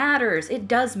it matters. It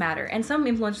does matter. And some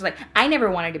influencers are like, I never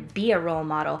wanted to be a role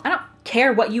model. I don't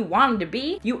care what you wanted to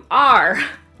be. You are.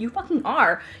 You fucking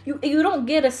are. You don't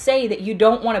get to say that you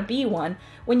don't want to be one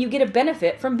when you get a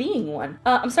benefit from being one.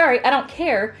 I'm sorry, I don't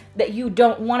care that you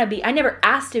don't want to be. I never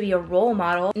asked to be a role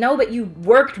model. No, but you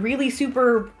worked really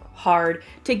super hard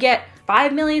to get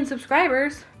 5 million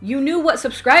subscribers. You knew what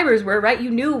subscribers were, right?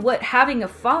 You knew what having a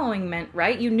following meant,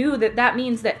 right? You knew that that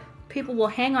means that people will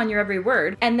hang on your every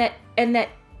word, and that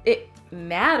it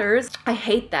matters. I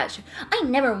hate that shit. I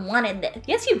never wanted this.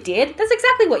 Yes, you did. That's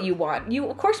exactly what you want. You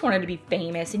of course wanted to be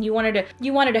famous, and you wanted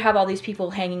to have all these people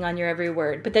hanging on your every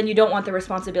word, but then you don't want the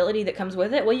responsibility that comes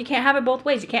with it. Well, you can't have it both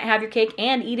ways. You can't have your cake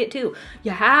and eat it too.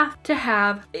 You have to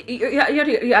have,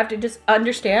 you have to just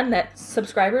understand that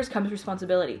subscribers comes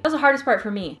responsibility. That's the hardest part for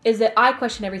me, is that I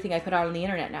question everything I put out on the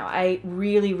internet now. I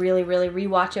really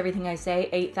rewatch everything I say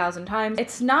 8,000 times.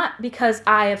 It's not because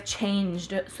I have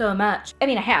changed so much. I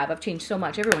mean, I've changed so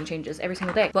much. Everyone changes every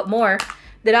single day, but more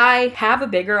that I have a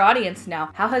bigger audience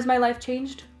now. How has my life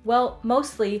changed? Well,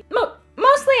 mostly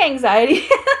anxiety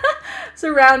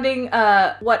surrounding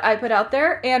what I put out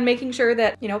there, and making sure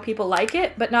that, you know, people like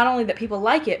it, but not only that people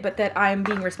like it, but that I'm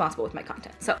being responsible with my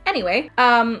content. So anyway,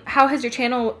 how has your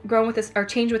channel grown with this, or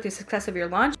changed with the success of your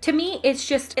launch? To me, it's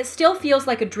just, it still feels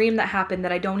like a dream that happened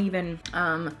that I don't even,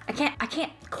 I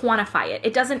can't quantify it.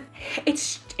 It doesn't,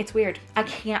 it's weird. I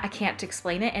can't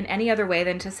explain it in any other way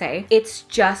than to say it's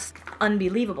just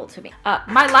unbelievable to me.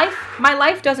 My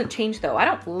life doesn't change though. I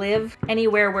don't live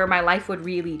anywhere where my life would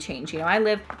really change. You know, I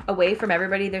live away from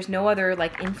everybody. There's no other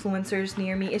like influencers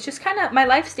near me. It's just kind of, my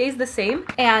life stays the same,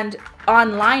 and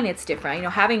online it's different. You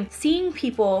know, seeing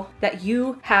people that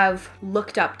you have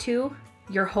looked up to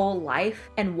your whole life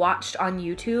and watched on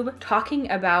YouTube talking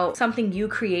about something you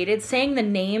created, saying the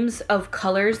names of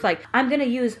colors, like, I'm gonna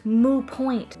use Moo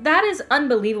Point. That is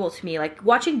unbelievable to me. Like,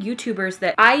 watching YouTubers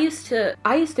that I used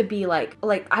to be like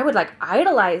I would like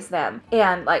idolize them,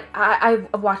 and like I've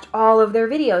watched all of their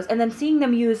videos, and then seeing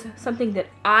them use something that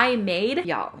I made,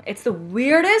 y'all, it's the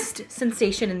weirdest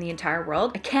sensation in the entire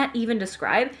world. I can't even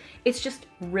describe. It's just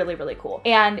really cool,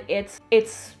 and it's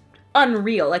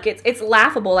unreal. Like, it's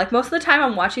laughable. Like, most of the time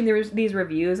I'm watching these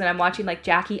reviews, and I'm watching like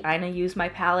Jackie Ina use my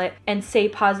palette and say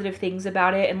positive things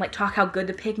about it, and like talk how good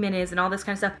the pigment is and all this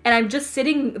kind of stuff, and I'm just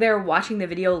sitting there watching the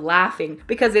video laughing,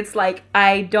 because it's like,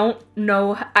 I don't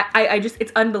know, I just,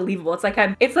 it's unbelievable. It's like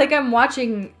I'm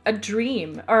watching a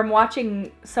dream, or I'm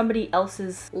watching somebody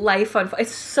else's life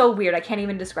it's so weird. I can't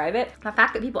even describe it. The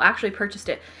fact that people actually purchased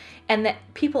it, and that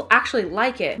people actually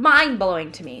like it,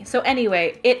 mind-blowing to me. So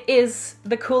anyway, it is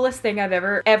the coolest thing I've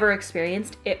ever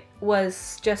experienced. It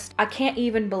was just, I can't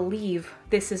even believe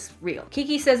this is real.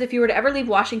 Kiki says, if you were to ever leave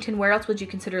Washington, where else would you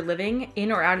consider living,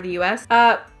 in or out of the US?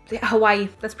 Hawaii.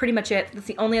 That's pretty much it. That's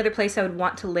the only other place I would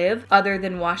want to live other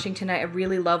than Washington. I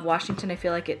really love Washington. I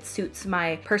feel like it suits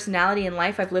my personality in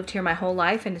life. I've lived here my whole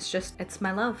life, and it's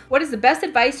my love. What is the best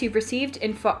advice you've received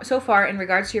so far in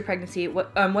regards to your pregnancy?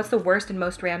 What's the worst and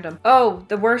most random? Oh,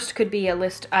 the worst could be a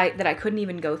list that I couldn't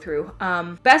even go through.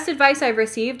 Best advice I've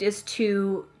received is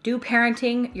to do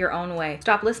parenting your own way.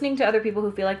 Stop listening to other people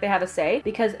who feel like they have a say,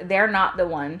 because they're not the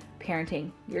one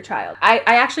parenting your child. I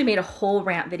actually made a whole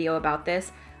rant video about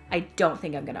this. I don't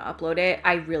think I'm gonna upload it.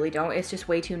 I really don't. It's just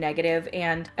way too negative,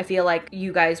 and I feel like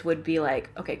you guys would be like,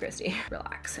 okay, Kristi,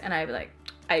 relax. And I'd be like,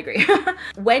 I agree.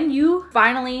 When you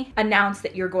finally announce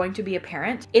that you're going to be a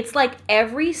parent, it's like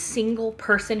every single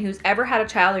person who's ever had a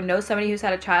child or knows somebody who's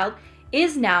had a child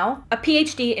is now a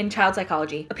PhD in child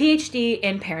psychology, a PhD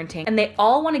in parenting, and they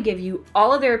all want to give you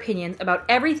all of their opinions about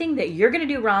everything that you're gonna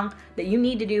do wrong, that you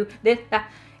need to do, this,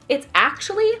 that. It's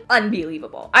actually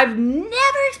unbelievable. I've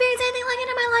never experienced anything like it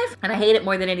in my life, and I hate it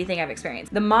more than anything I've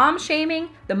experienced. The mom shaming,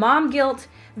 the mom guilt,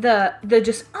 the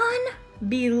just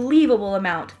unbelievable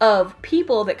amount of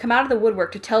people that come out of the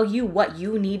woodwork to tell you what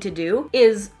you need to do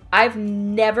is, I've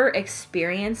never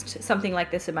experienced something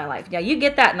like this in my life. Now, you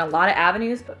get that in a lot of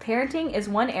avenues, but parenting is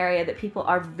one area that people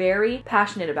are very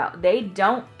passionate about. They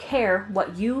don't care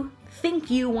what you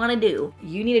think you want to do.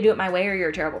 You need to do it my way, or you're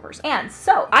a terrible person. And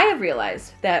so I have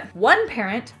realized that one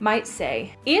parent might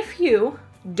say, if you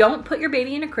don't put your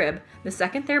baby in a crib the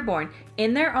second they're born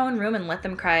in their own room and let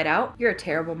them cry it out, you're a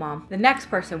terrible mom. The next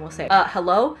person will say,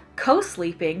 hello,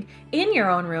 co-sleeping in your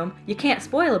own room, you can't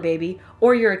spoil a baby,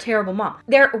 or you're a terrible mom.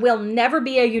 There will never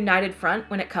be a united front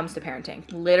when it comes to parenting.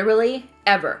 Literally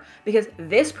ever. Because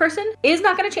this person is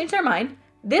not going to change their mind.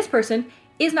 This person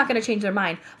is not going to change their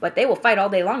mind, but they will fight all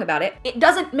day long about it. It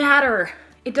doesn't matter.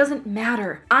 It doesn't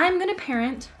matter. I'm going to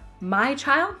parent my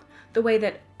child the way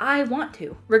that I want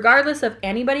to, regardless of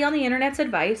anybody on the internet's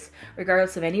advice,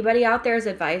 regardless of anybody out there's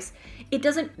advice. It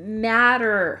doesn't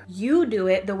matter. You do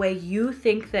it the way you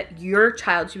think that your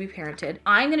child should be parented.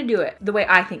 I'm gonna do it the way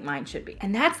I think mine should be.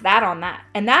 And that's that on that.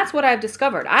 And that's what I've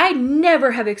discovered. I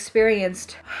never have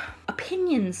experienced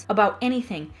opinions about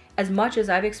anything as much as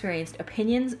I've experienced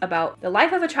opinions about the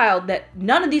life of a child that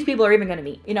none of these people are even gonna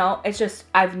meet. You know, it's just,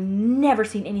 I've never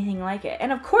seen anything like it.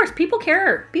 And of course, people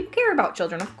care. People care about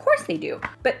children. Of course they do.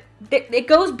 But it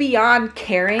goes beyond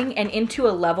caring and into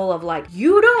a level of like,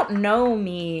 you don't know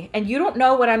me and you don't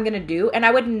know what I'm gonna do, and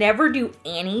I would never do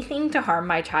anything to harm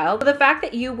my child. But the fact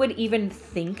that you would even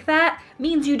think that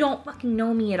means you don't fucking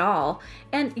know me at all,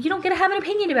 and you don't get to have an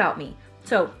opinion about me.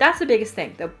 So that's the biggest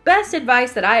thing. The best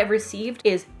advice that I have received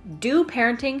is do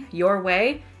parenting your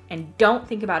way and don't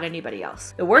think about anybody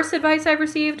else. The worst advice I've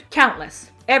received,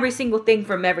 countless. Every single thing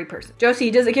from every person.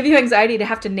 Josie, does it give you anxiety to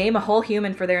have to name a whole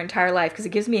human for their entire life? Because it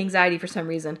gives me anxiety for some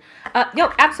reason.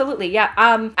 No, absolutely, yeah.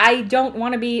 I don't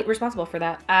want to be responsible for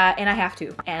that, and I have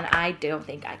to, and I don't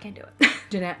think I can do it.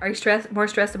 Jeanette, are you more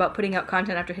stressed about putting out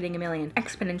content after hitting 1 million?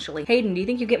 Exponentially. Hayden, do you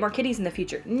think you get more kitties in the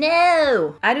future?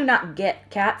 No! I do not get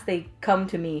cats, they come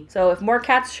to me. So if more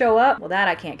cats show up, well, that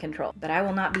I can't control. But I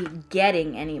will not be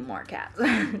getting any more cats.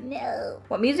 No.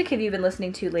 What music have you been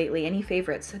listening to lately? Any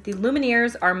favorites? The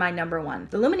Lumineers are my #1.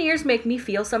 The Lumineers make me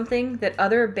feel something that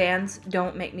other bands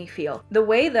don't make me feel. The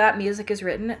way that music is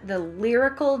written, the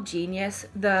lyrical genius,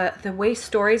 the way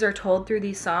stories are told through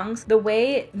these songs, the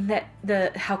way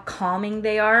that how calming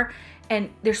they are,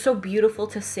 and they're so beautiful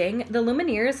to sing. The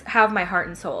Lumineers have my heart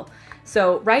and soul.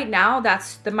 So right now,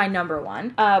 that's my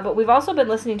 #1. But we've also been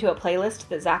listening to a playlist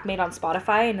that Zach made on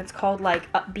Spotify, and it's called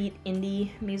like upbeat indie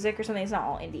music or something. It's not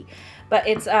all indie, but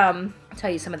it's, I'll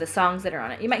tell you some of the songs that are on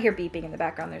it. You might hear beeping in the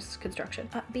background. There's construction.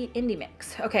 Upbeat indie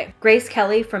mix. Okay. Grace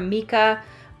Kelly from Mika.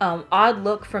 Odd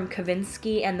Look from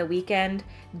Kavinsky and The Weeknd.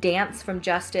 Dance from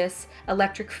Justice.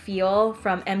 Electric Feel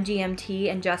from MGMT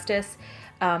and Justice.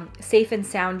 Safe and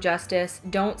Sound Justice.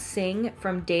 Don't Sing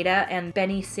from Data and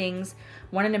Benny Sings.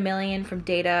 1 in a Million from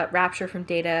Data. Rapture from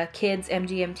Data. Kids,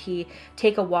 MGMT.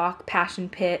 Take a Walk, Passion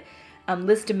Pit.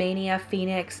 Listomania,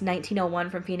 Phoenix. 1901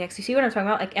 from Phoenix. You see what I'm talking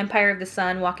about? Like Empire of the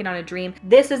Sun, Walking on a Dream.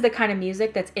 This is the kind of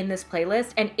music that's in this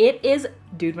playlist, and it is,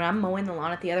 dude, when I'm mowing the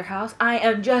lawn at the other house, I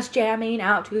am just jamming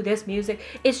out to this music.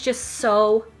 It's just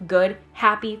so good.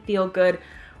 Happy, feel good,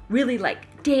 really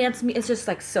like dance me. It's just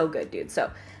like so good, dude.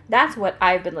 So that's what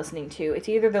I've been listening to. It's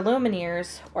either the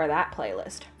Lumineers or that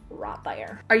playlist right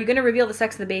there. Are you going to reveal the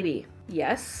sex of the baby?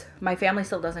 Yes. My family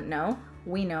still doesn't know.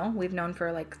 We know. We've known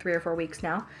for like 3 or 4 weeks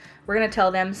now. We're going to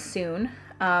tell them soon.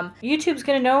 YouTube's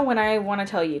going to know when I want to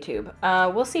tell YouTube.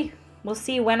 We'll see. We'll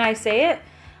see when I say it.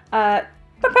 But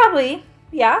probably,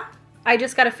 yeah. I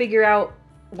just got to figure out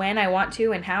when I want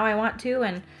to and how I want to,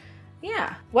 and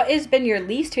yeah. What has been your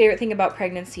least favorite thing about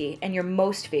pregnancy and your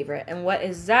most favorite? And what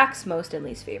is Zach's most and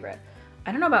least favorite?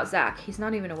 I don't know about Zach. He's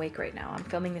not even awake right now. I'm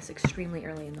filming this extremely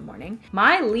early in the morning.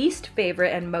 My least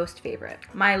favorite and most favorite.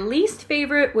 My least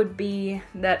favorite would be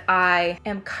that I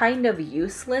am kind of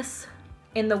useless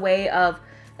in the way of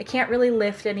I can't really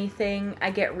lift anything. I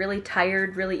get really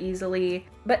tired really easily.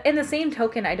 But in the same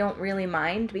token, I don't really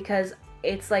mind because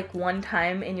it's like one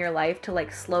time in your life to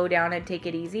like slow down and take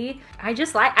it easy. I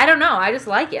don't know. I just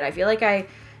like it. I feel like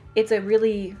it's a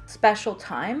really special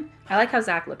time. I like how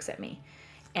Zach looks at me.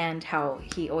 And how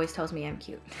he always tells me I'm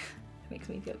cute. Makes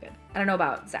me feel good. I don't know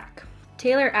about Zach.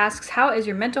 Taylor asks, how is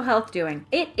your mental health doing?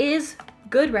 It is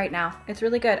good right now. It's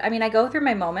really good. I mean, I go through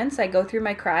my moments, I go through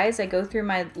my cries, I go through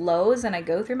my lows, and I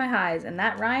go through my highs, and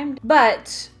that rhymed.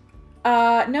 But,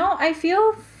 no, I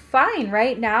feel fine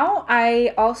right now.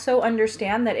 I also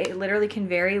understand that it literally can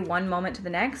vary one moment to the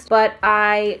next, but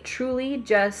I truly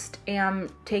just am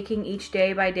taking each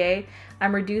day by day.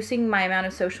 I'm reducing my amount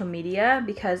of social media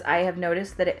because I have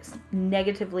noticed that it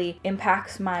negatively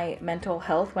impacts my mental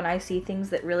health when I see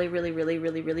things that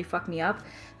really fuck me up.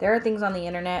 There are things on the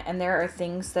internet and there are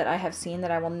things that I have seen that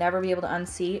I will never be able to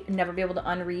unsee, never be able to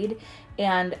unread,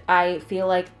 and I feel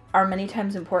like are many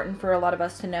times important for a lot of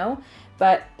us to know,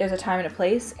 but there's a time and a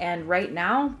place, and right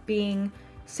now, being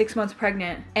 6 months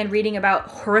pregnant and reading about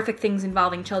horrific things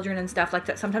involving children and stuff like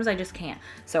that, sometimes I just can't.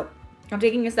 So I'm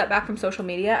taking a step back from social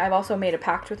media. I've also made a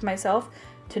pact with myself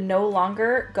to no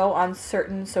longer go on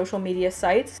certain social media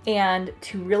sites and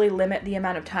to really limit the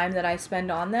amount of time that I spend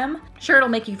on them. Sure, it'll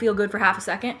make you feel good for half a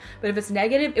second, but if it's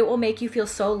negative, it will make you feel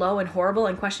so low and horrible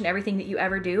and question everything that you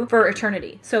ever do for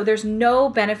eternity. So there's no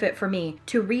benefit for me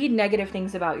to read negative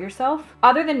things about yourself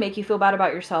other than make you feel bad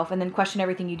about yourself and then question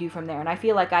everything you do from there. And I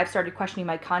feel like I've started questioning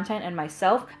my content and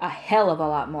myself a hell of a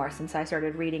lot more since I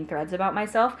started reading threads about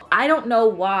myself. I don't know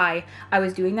why I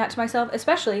was doing that to myself,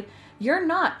 especially you're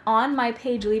not on my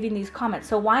page leaving these comments,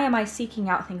 so why am I seeking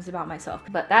out things about myself?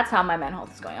 But that's how my mental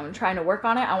health is going. I'm trying to work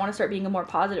on it. I want to start being a more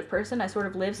positive person. I sort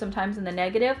of live sometimes in the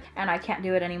negative, and I can't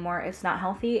do it anymore. It's not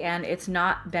healthy, and it's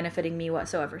not benefiting me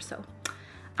whatsoever. So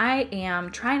I am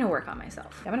trying to work on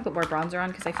myself. I'm gonna put more bronzer on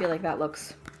because I feel like that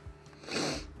looks...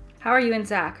 How are you and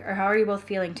Zach, or how are you both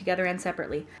feeling together and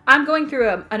separately? I'm going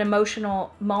through an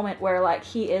emotional moment where like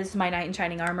he is my knight in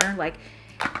shining armor. Like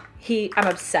I'm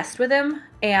obsessed with him,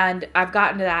 and I've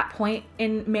gotten to that point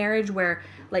in marriage where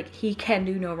like he can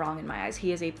do no wrong in my eyes.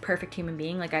 He is a perfect human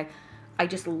being. Like I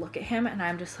just look at him and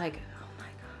I'm just like, oh my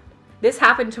God. This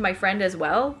happened to my friend as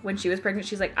well when she was pregnant.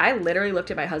 She's like, I literally looked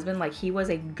at my husband like he was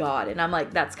a god. And I'm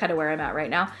like, that's kind of where I'm at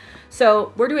right now.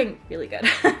 So we're doing really good.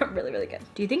 Really, really good.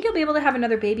 Do you think you'll be able to have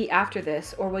another baby after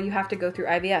this, or will you have to go through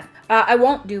IVF? I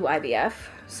won't do IVF.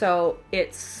 So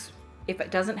if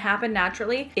it doesn't happen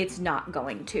naturally, it's not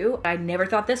going to. I never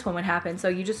thought this one would happen. So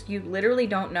you literally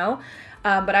don't know.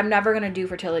 But I'm never gonna do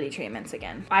fertility treatments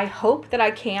again. I hope that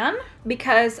I can,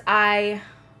 because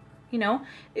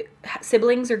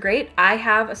siblings are great. I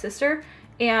have a sister,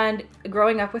 and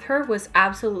growing up with her was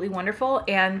absolutely wonderful,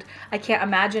 and I can't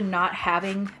imagine not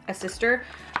having a sister.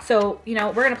 So,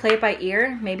 we're gonna play it by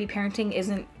ear. Maybe parenting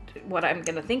isn't what I'm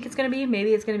gonna think it's gonna be.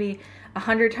 Maybe it's gonna be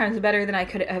 100 times better than I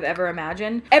could have ever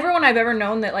imagined. Everyone I've ever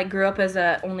known that like grew up as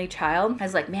a only child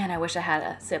has like, man, I wish I had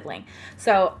a sibling.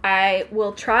 So I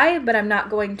will try, but I'm not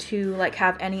going to like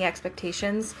have any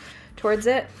expectations towards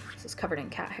it. This is covered in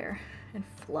cat hair and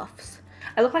fluffs.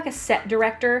 I look like a set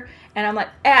director, and I'm like,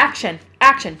 action,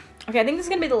 action. Okay, I think this is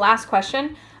gonna be the last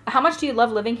question. How much do you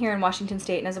love living here in Washington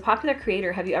State? And as a popular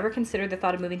creator, have you ever considered the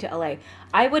thought of moving to LA?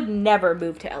 I would never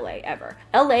move to LA, ever.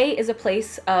 LA is a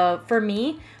place for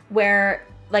me where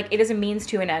like it is a means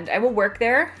to an end. I will work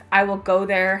there, I will go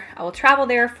there, I will travel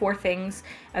there for things,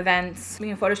 events,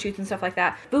 photo shoots and stuff like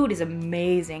that. Food is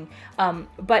amazing,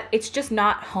 but it's just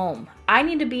not home. I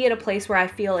need to be at a place where I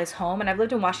feel is home, and I've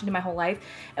lived in Washington my whole life,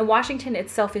 and Washington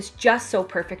itself is just so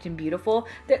perfect and beautiful.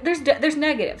 There's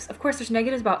negatives. Of course, there's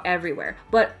negatives about everywhere,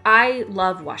 but I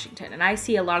love Washington, and I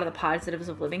see a lot of the positives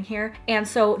of living here. And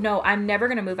so, no, I'm never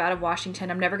gonna move out of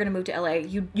Washington. I'm never gonna move to LA.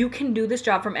 You can do this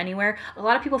job from anywhere. A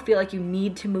lot of people feel like you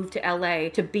need to move to LA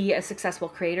to be a successful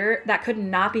creator. That could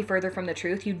not be further from the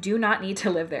truth. You do not need to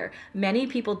live there. Many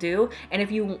people do, and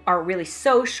if you are really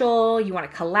social, you want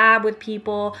to collab with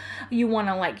people, you want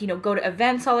to go to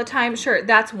events all the time, sure,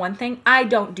 that's one thing. I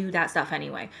don't do that stuff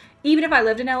anyway. Even if I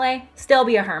lived in LA, still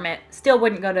be a hermit, still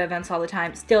wouldn't go to events all the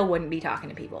time, still wouldn't be talking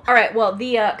to people. All right, well,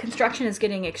 the construction is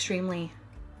getting extremely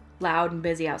loud and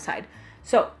busy outside.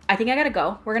 So I think I gotta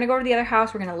go. We're gonna go to the other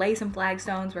house. We're gonna lay some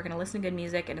flagstones. We're gonna listen to good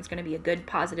music, and it's gonna be a good,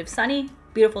 positive, sunny,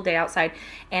 beautiful day outside.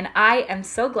 And I am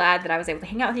so glad that I was able to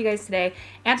hang out with you guys today,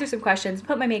 answer some questions,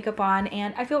 put my makeup on,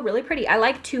 and I feel really pretty. I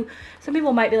like to, some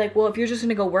people might be like, well, if you're just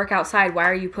gonna go work outside, why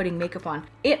are you putting makeup on?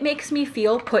 It makes me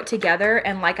feel put together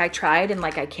and like I tried and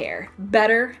like I care.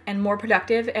 Better and more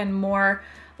productive and more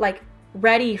like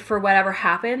ready for whatever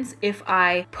happens if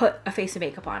I put a face of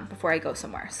makeup on before I go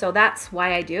somewhere. So that's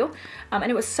why I do. And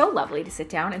it was so lovely to sit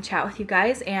down and chat with you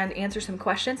guys and answer some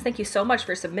questions. Thank you so much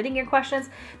for submitting your questions.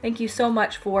 Thank you so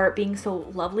much for being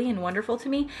so lovely and wonderful to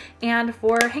me, and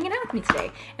for hanging out with me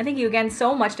today. And thank you again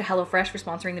so much to HelloFresh for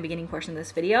sponsoring the beginning portion of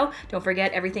this video. Don't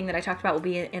forget, everything that I talked about will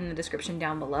be in the description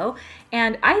down below.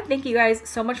 And I thank you guys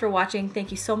so much for watching.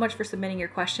 Thank you so much for submitting your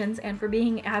questions and for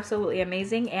being absolutely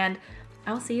amazing. And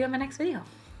I will see you in my next video.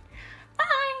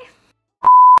 Bye!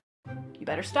 You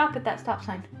better stop at that stop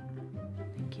sign.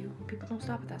 Thank you. People don't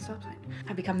stop at that stop sign.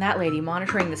 I've become that lady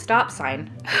monitoring the stop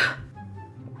sign. There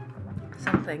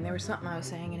was something I was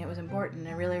saying and it was important.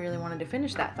 I really, really wanted to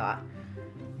finish that thought.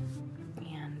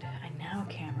 And I now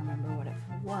can't remember what it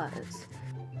was.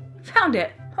 Found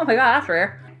it! Oh my god, that's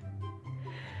rare.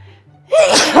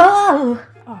 Oh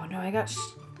no, I got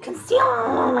concealer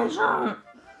on my shirt.